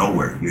 out of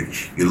nowhere.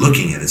 You're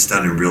looking at it. It's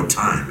done in real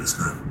time. It's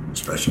not a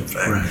special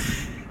effect. Right.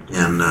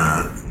 And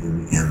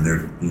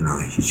they're,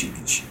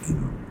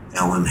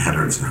 Ellen had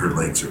her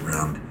legs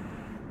around.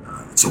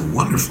 It's a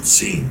wonderful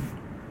scene,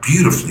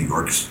 beautifully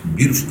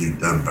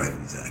done by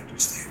these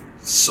actors. They were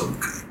so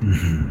good.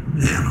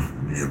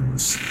 Man,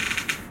 was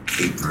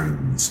Kate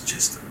Vernon was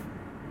just a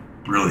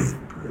brilliant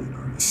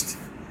artist,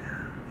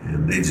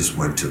 and they just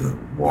went to the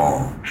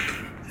wall.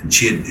 And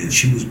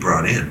she was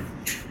brought in.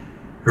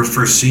 Her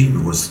first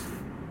scene was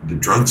the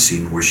drunk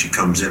scene where she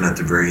comes in at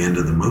the very end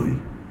of the movie.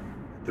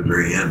 At the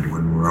very end,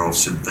 when we're all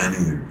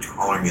standing there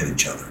hollering at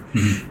each other.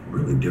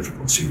 Really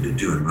difficult scene to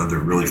do. Another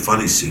really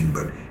funny scene,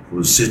 but it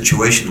was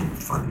situational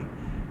funny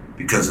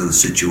because of the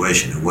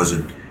situation. It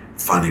wasn't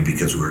funny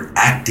because we were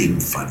acting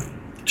funny.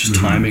 Just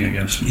timing, I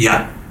guess.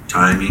 Yeah,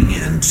 timing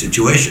and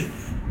situation.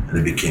 And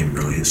it became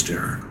really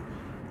hysterical.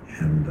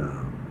 And,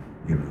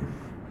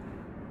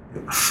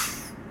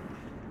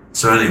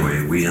 So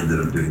anyway, we ended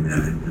up doing that.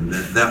 And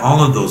that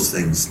all of those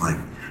things, like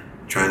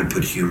trying to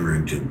put humor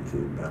into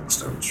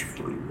Battlestar was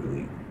really,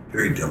 really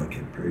very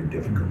delicate, very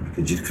difficult,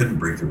 because you couldn't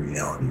break the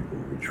reality of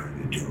what we're trying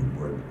to do,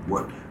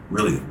 what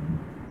really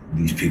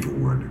these people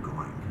were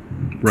undergoing.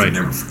 Right.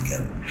 You never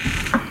forget it.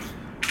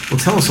 Well,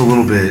 tell us a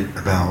little bit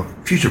about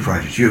future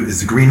projects.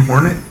 Is the Green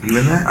Hornet, you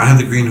in that? I have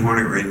the Green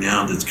Hornet right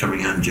now that's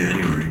coming out in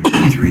January,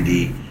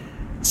 3D.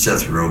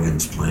 Seth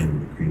Rogen's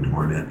playing the Green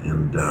Hornet,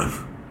 and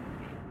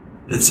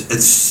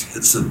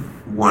it's a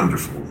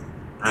wonderful.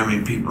 I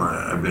mean,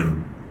 I've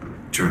been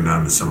turned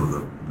on to some of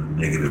the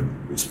negative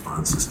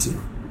responses to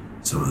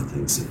some of the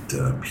things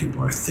that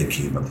people are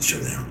thinking about the show.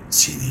 They haven't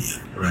seen it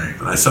yet. Right.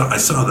 But I saw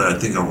that. I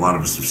think a lot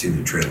of us have seen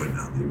the trailer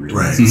now. They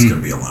realize it's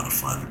going to be a lot of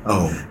fun.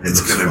 Oh, it's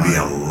going to be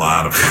a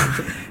lot of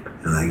fun.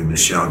 And I think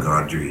Michelle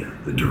Gaudry,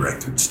 the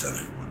director, has done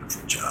a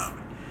wonderful job.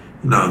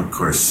 Of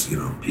course,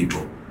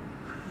 people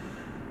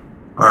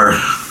are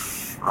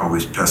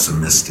always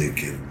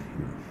pessimistic and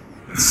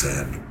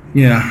sad.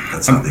 Yeah.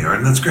 That's how they are,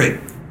 and that's great.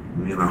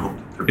 I hope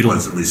they're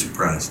pleasantly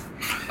surprised.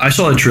 I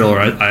saw the trailer.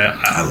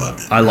 I loved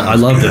it. I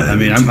loved it. I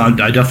mean,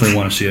 I definitely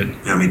want to see it.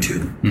 Yeah, me too.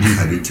 Mm-hmm.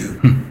 I do too.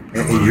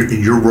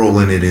 And your role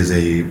in it is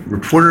a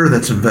reporter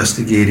that's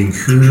investigating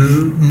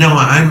who? No,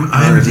 I'm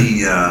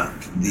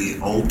the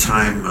old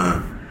time.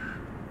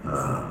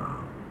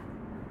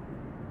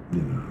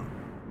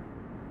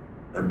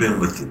 I've been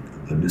with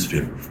the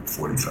newspaper for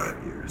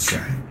 45 years.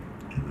 Okay.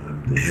 And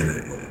I'm the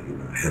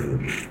head of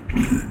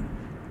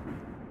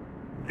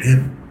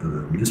the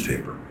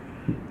newspaper.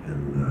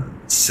 And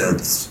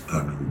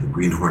the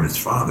Green Hornet's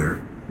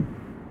father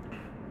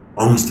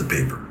owns the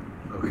paper.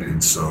 Okay.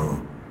 And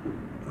so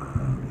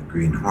the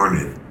Green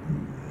Hornet,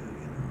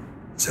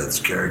 Seth's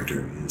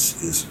character,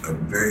 is a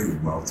very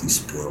wealthy,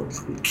 spoiled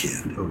little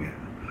kid. Oh, yeah.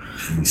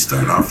 And we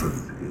start off at a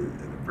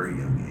very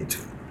young age.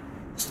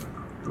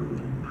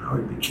 How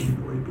he became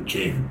the way he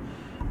became.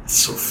 It's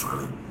so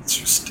funny. It's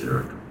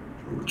hysterical.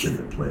 The kid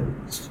that played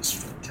it was just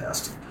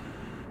fantastic.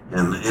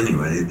 And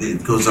anyway,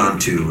 it goes on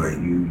to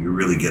you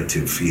really get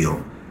to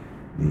feel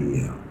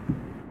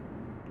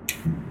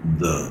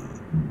the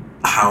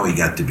how he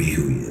got to be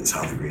who he is,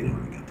 how the Green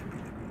Hornet got to be the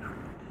Green Hornet.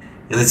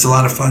 And it's a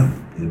lot of fun.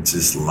 It's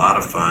just a lot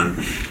of fun.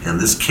 And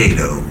this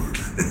Kato,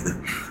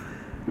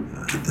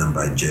 done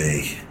by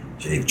Jay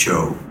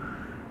Cho,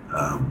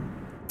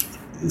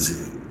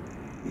 is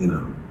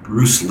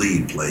Bruce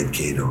Lee played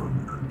Kato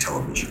on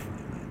television in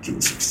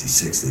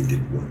 1966. They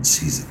did one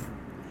season.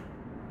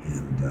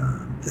 And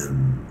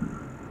then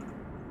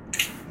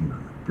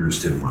Bruce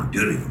didn't want to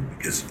do it anymore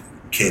because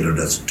Kato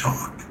doesn't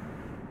talk.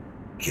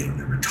 Kato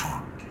never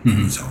talked. Mm-hmm.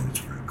 He was always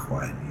very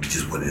quiet. He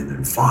just went in there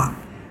and fought.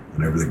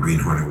 Whenever the Green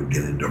Hornet would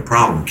get into a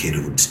problem,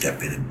 Kato would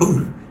step in and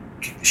boom,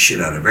 kick the shit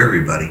out of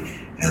everybody,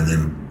 and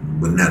then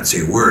would not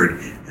say a word.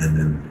 And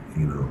then,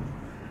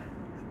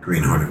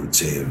 Green Hornet would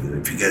say,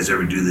 if you guys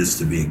ever do this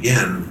to me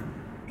again,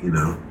 you're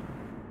going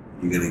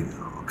to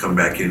come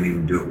back in and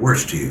even do it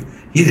worse to you.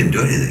 He didn't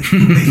do anything.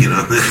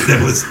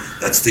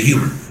 That's the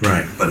humor.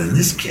 Right. But in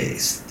this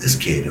case, this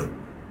Kato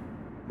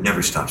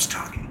never stops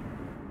talking.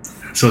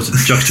 So it's a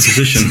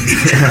juxtaposition.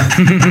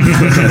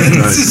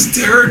 It's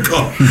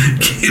hysterical.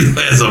 Kato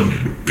has a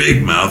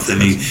big mouth,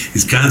 and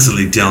he's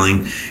constantly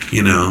telling,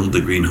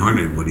 the Green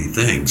Hornet what he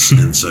thinks.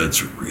 And so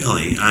it's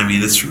really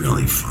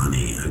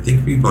funny. I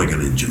think people are going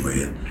to enjoy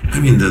it. I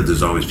mean,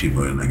 there's always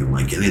people that are not going to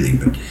like anything,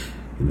 but,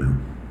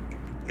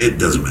 it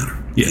doesn't matter.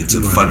 Yeah, it's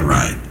a fun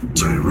ride.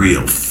 It's a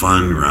real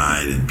fun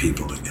ride, and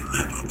people are going to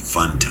have a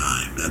fun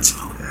time. That's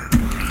all.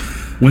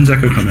 When's that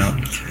going to come out?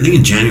 I think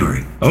in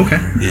January. Okay.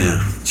 Yeah,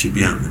 it should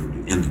be out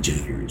in the end of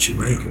January. It should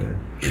be good.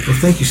 Well,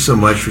 thank you so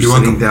much for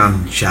sitting down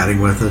and chatting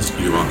with us.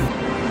 You're welcome.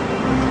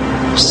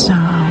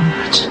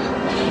 Sound.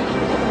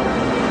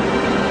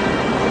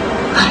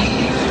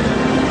 Life.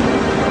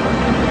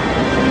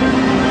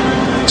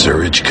 It's a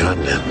rich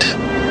continent.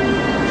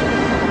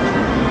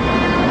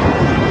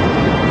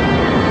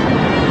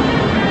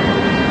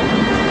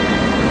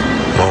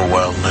 More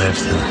wildlife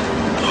than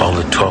all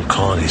the 12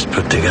 colonies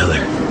put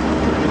together.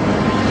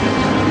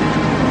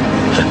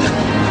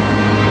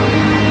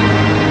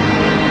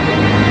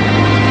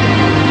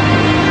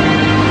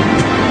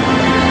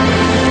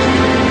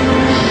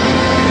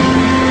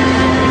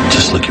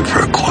 Just looking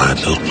for a quiet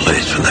little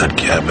place for that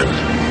cabin.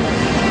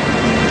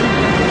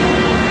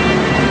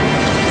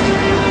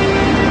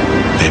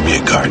 Maybe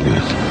a garden.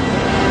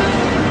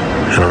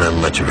 I don't have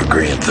much of a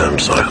green thumb,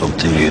 so I hope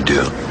that you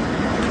do.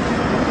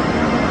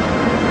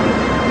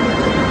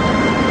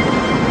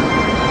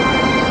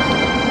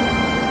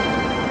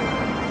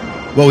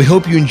 Well, we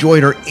hope you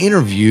enjoyed our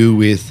interview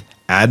with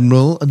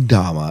Admiral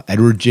Adama,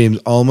 Edward James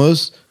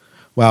Olmos.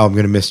 Wow, I'm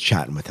going to miss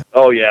chatting with him.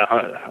 Oh, yeah,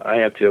 I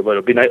have to, but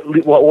it'll be nice.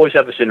 We'll always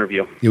have this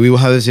interview. Yeah, we will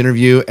have this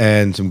interview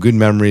and some good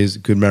memories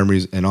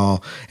and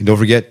all. And don't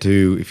forget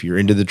to, if you're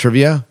into the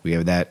trivia, we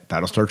have that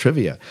Battlestar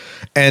Trivia.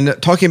 And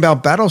talking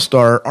about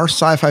Battlestar, our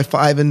SciFi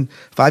 5 and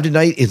 5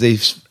 tonight is a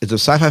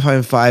SciFi 5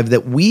 and 5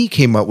 that we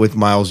came up with,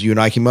 Miles, you and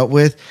I came up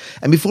with.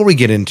 And before we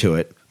get into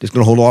it, just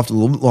going to hold off a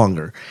little bit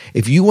longer.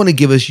 If you want to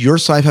give us your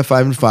SciFi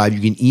 5 and 5, you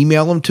can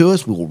email them to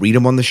us. We will read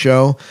them on the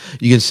show.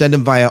 You can send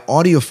them via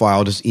audio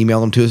file. Just email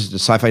them to us at the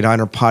SciFi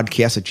Diner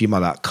Podcast at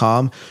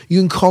gmail.com. You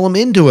can call them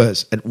into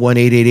us at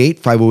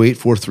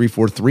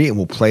 1-888-508-4343, and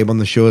we'll play them on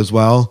the show as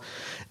well.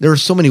 There are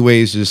so many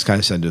ways to just kind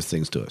of send those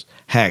things to us.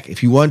 Heck,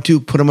 if you want to,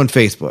 put them on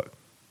Facebook.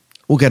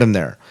 we'll get them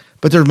there.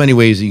 But there's many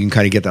ways that you can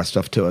kind of get that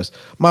stuff to us.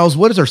 Miles,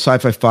 what is our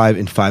Sci-Fi 5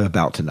 in 5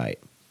 about tonight?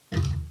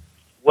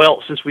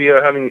 Well, since we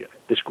are having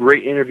this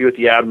great interview with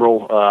the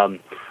Admiral,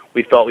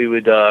 we thought we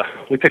would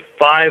we picked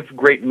 5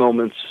 great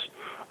moments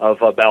of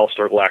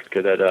Battlestar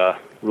Galactica that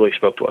really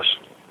spoke to us.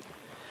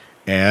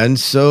 And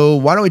so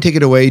why don't we take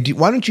it away?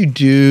 Why don't you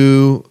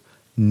do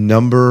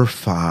number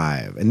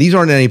 5? And these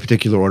aren't in any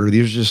particular order.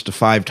 These are just the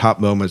 5 top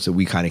moments that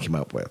we kind of came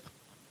up with.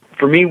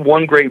 For me,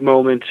 one great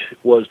moment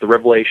was the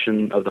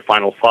revelation of the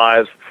final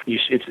 5.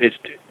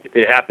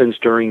 It happens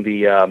during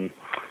the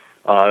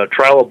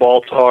trial of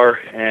Baltar,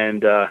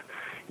 and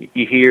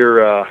you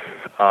hear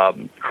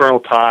Colonel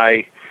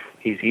Ty.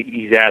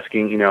 He's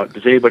asking,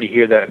 does anybody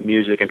hear that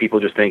music? And people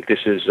just think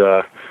this is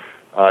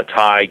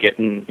Ty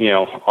getting,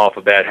 off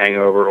a bad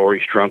hangover, or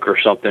he's drunk or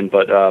something.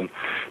 But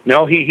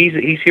no,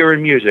 he's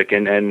hearing music,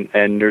 and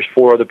there's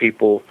 4 other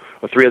people,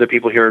 or 3 other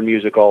people hearing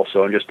music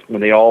also. And just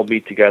when they all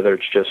meet together,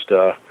 it's just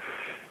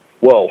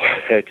whoa!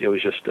 It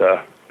was just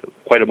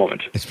quite a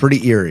moment. It's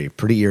pretty eerie,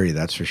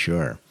 that's for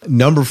sure.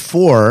 Number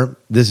 4,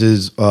 this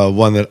is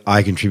one that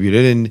I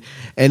contributed,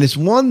 and it's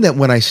one that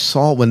when I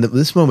saw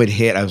this moment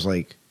hit, I was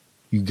like,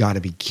 you got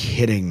to be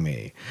kidding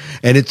me.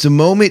 And it's a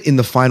moment in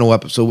the final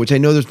episode, which I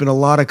know there's been a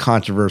lot of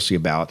controversy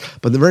about,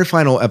 but the very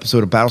final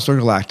episode of Battlestar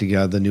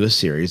Galactica, the newest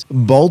series,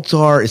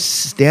 Baltar is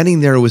standing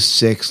there with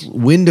 6,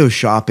 window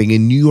shopping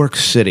in New York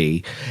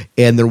City,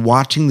 and they're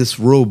watching this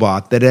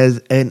robot that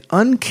has an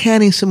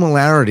uncanny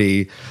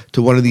similarity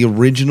to one of the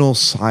original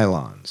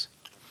Cylons.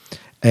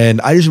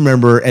 And I just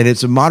remember, and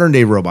it's a modern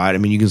day robot. I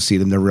mean, you can see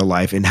them in their real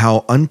life and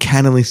how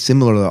uncannily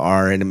similar they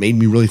are. And it made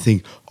me really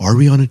think, are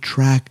we on a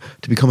track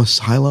to become a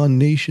Cylon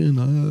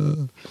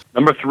nation?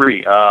 Number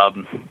 3,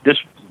 this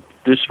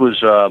was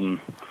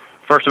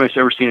first time I've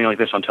ever seen anything like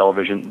this on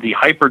television. The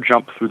hyper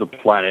jump through the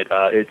planet.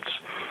 It's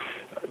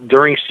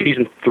during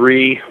season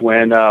 3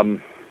 when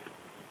the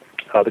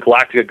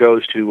Galactica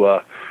goes to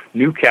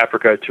New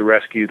Caprica to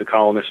rescue the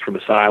colonists from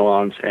the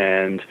Cylons,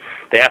 and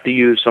they have to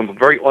use some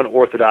very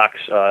unorthodox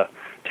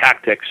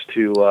tactics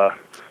to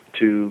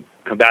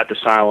combat the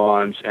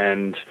Cylons,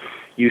 and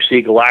you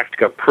see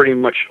Galactica pretty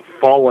much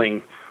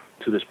falling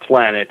to this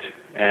planet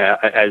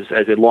as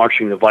they're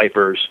launching the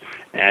Vipers,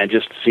 and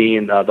just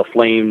seeing the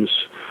flames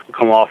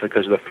come off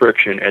because of the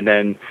friction, and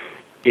then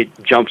it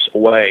jumps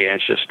away,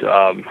 and it's just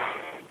an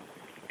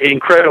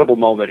incredible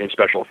moment in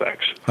special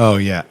effects. Oh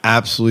yeah,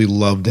 absolutely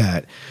love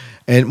that.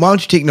 And why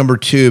don't you take number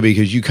 2,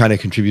 because you kind of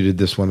contributed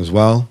this one as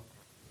well?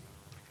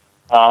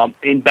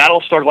 In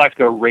Battlestar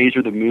Galactica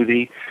Razor, the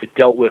movie, it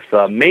dealt with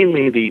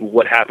mainly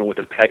what happened with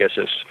the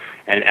Pegasus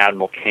and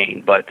Admiral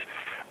Kane. But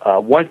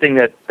one thing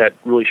that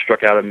really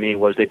struck out at me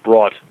was they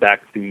brought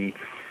back the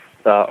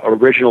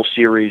original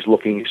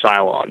series-looking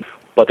Cylon.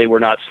 But they were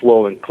not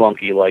slow and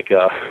clunky like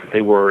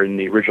they were in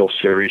the original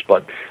series.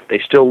 But they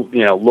still,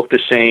 looked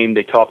the same.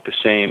 They talked the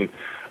same.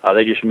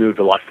 They just moved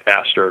a lot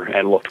faster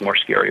and looked more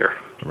scarier.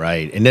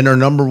 Right. And then our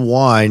number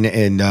 1,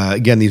 and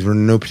again, these were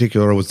in no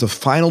particular order, was the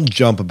final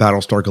jump of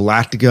Battlestar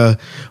Galactica.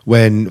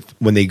 When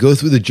they go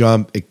through the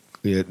jump,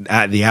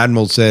 the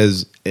Admiral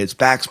says, its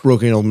back's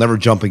broken, it'll never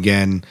jump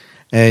again.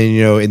 And,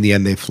 in the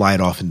end, they fly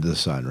it off into the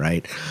sun,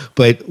 right?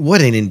 But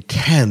what an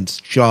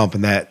intense jump,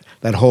 and that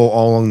whole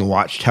all along the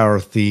Watchtower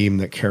theme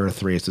that Kara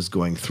Threas is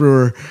going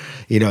through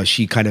her.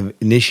 She kind of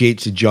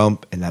initiates the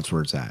jump, and that's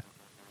where it's at.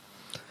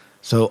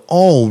 So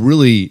all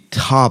really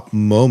top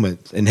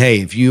moments. And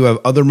hey, if you have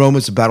other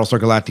moments of Battlestar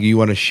Galactica you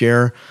want to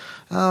share,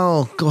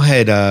 go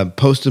ahead,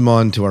 post them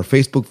on to our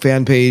Facebook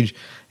fan page,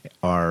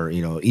 or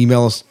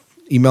email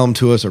them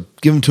to us, or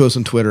give them to us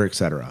on Twitter,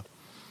 etc.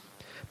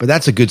 But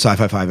that's a good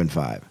Sci-Fi 5 in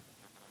 5.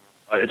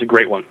 It's a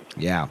great one.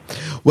 Yeah.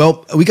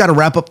 Well, we got to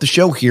wrap up the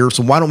show here,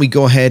 so why don't we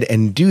go ahead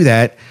and do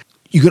that?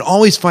 You can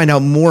always find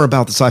out more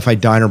about the Sci-Fi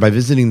Diner by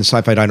visiting the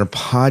SciFi Diner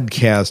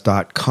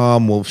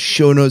podcast.com. We'll have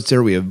show notes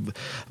there. We have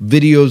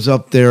videos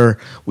up there.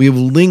 We have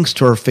links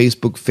to our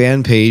Facebook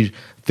fan page.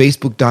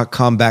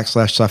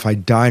 Facebook.com/Sci-Fi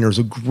Diner is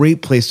a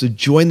great place to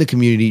join the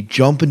community,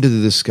 jump into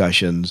the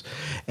discussions,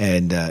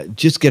 and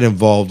just get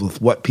involved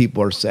with what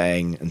people are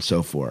saying and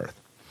so forth.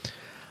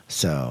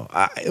 So,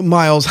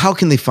 Miles, how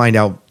can they find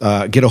out,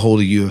 get a hold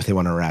of you if they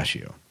want to harass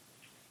you?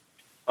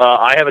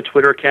 I have a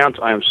Twitter account.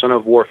 I am Son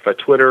of Worf at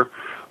Twitter.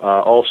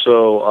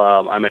 Also,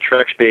 I'm at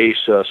TrekSpace,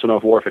 Son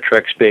of Worf at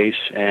TrekSpace,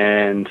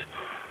 and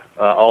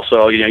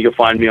also, you'll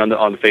find me on the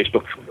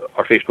Facebook,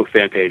 our Facebook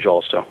fan page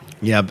also.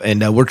 Yeah,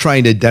 and we're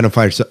trying to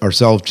identify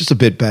ourselves just a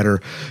bit better,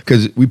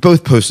 because we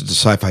both posted to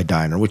Sci-Fi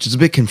Diner, which is a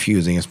bit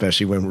confusing,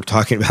 especially when we're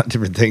talking about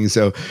different things.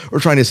 So we're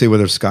trying to say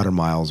whether Scott or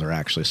Miles are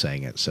actually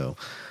saying it. So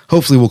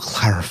hopefully we'll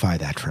clarify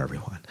that for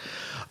everyone.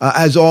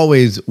 As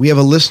always, we have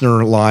a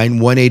listener line,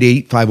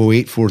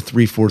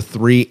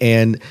 1-888-508-4343,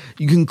 and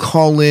you can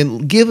call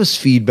in, give us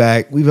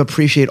feedback. We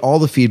appreciate all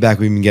the feedback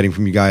we've been getting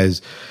from you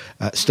guys.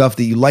 Stuff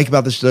that you like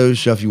about the show,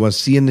 stuff you want to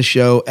see in the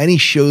show, any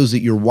shows that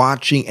you're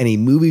watching, any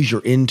movies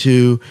you're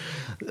into,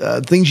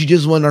 things you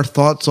just want our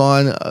thoughts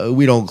on.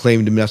 We don't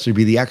claim to necessarily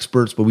be the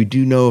experts, but we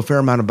do know a fair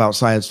amount about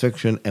science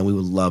fiction, and we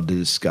would love to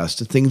discuss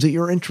the things that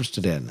you're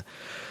interested in.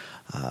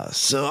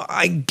 So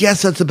I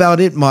guess that's about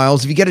it,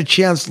 Miles. If you get a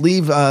chance,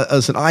 leave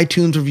us an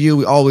iTunes review.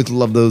 We always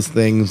love those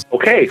things.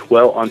 Okay,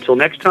 well, until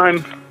next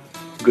time,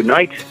 good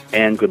night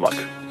and good luck.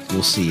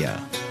 We'll see ya.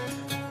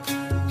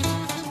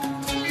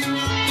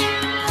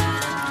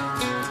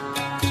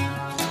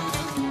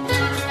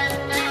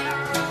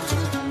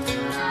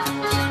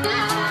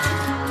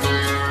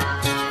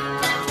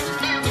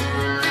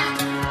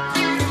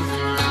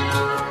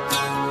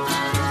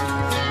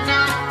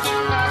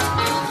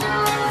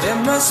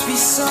 There must be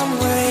some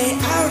way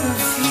out of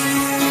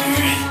here.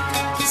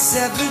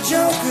 Said the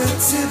Joker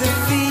to the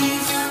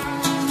thief.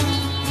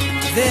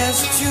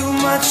 There's too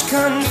much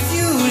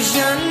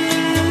confusion.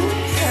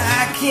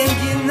 I can't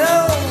get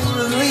no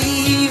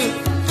relief.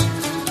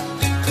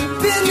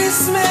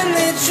 Businessmen,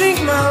 they drink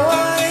my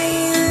wine.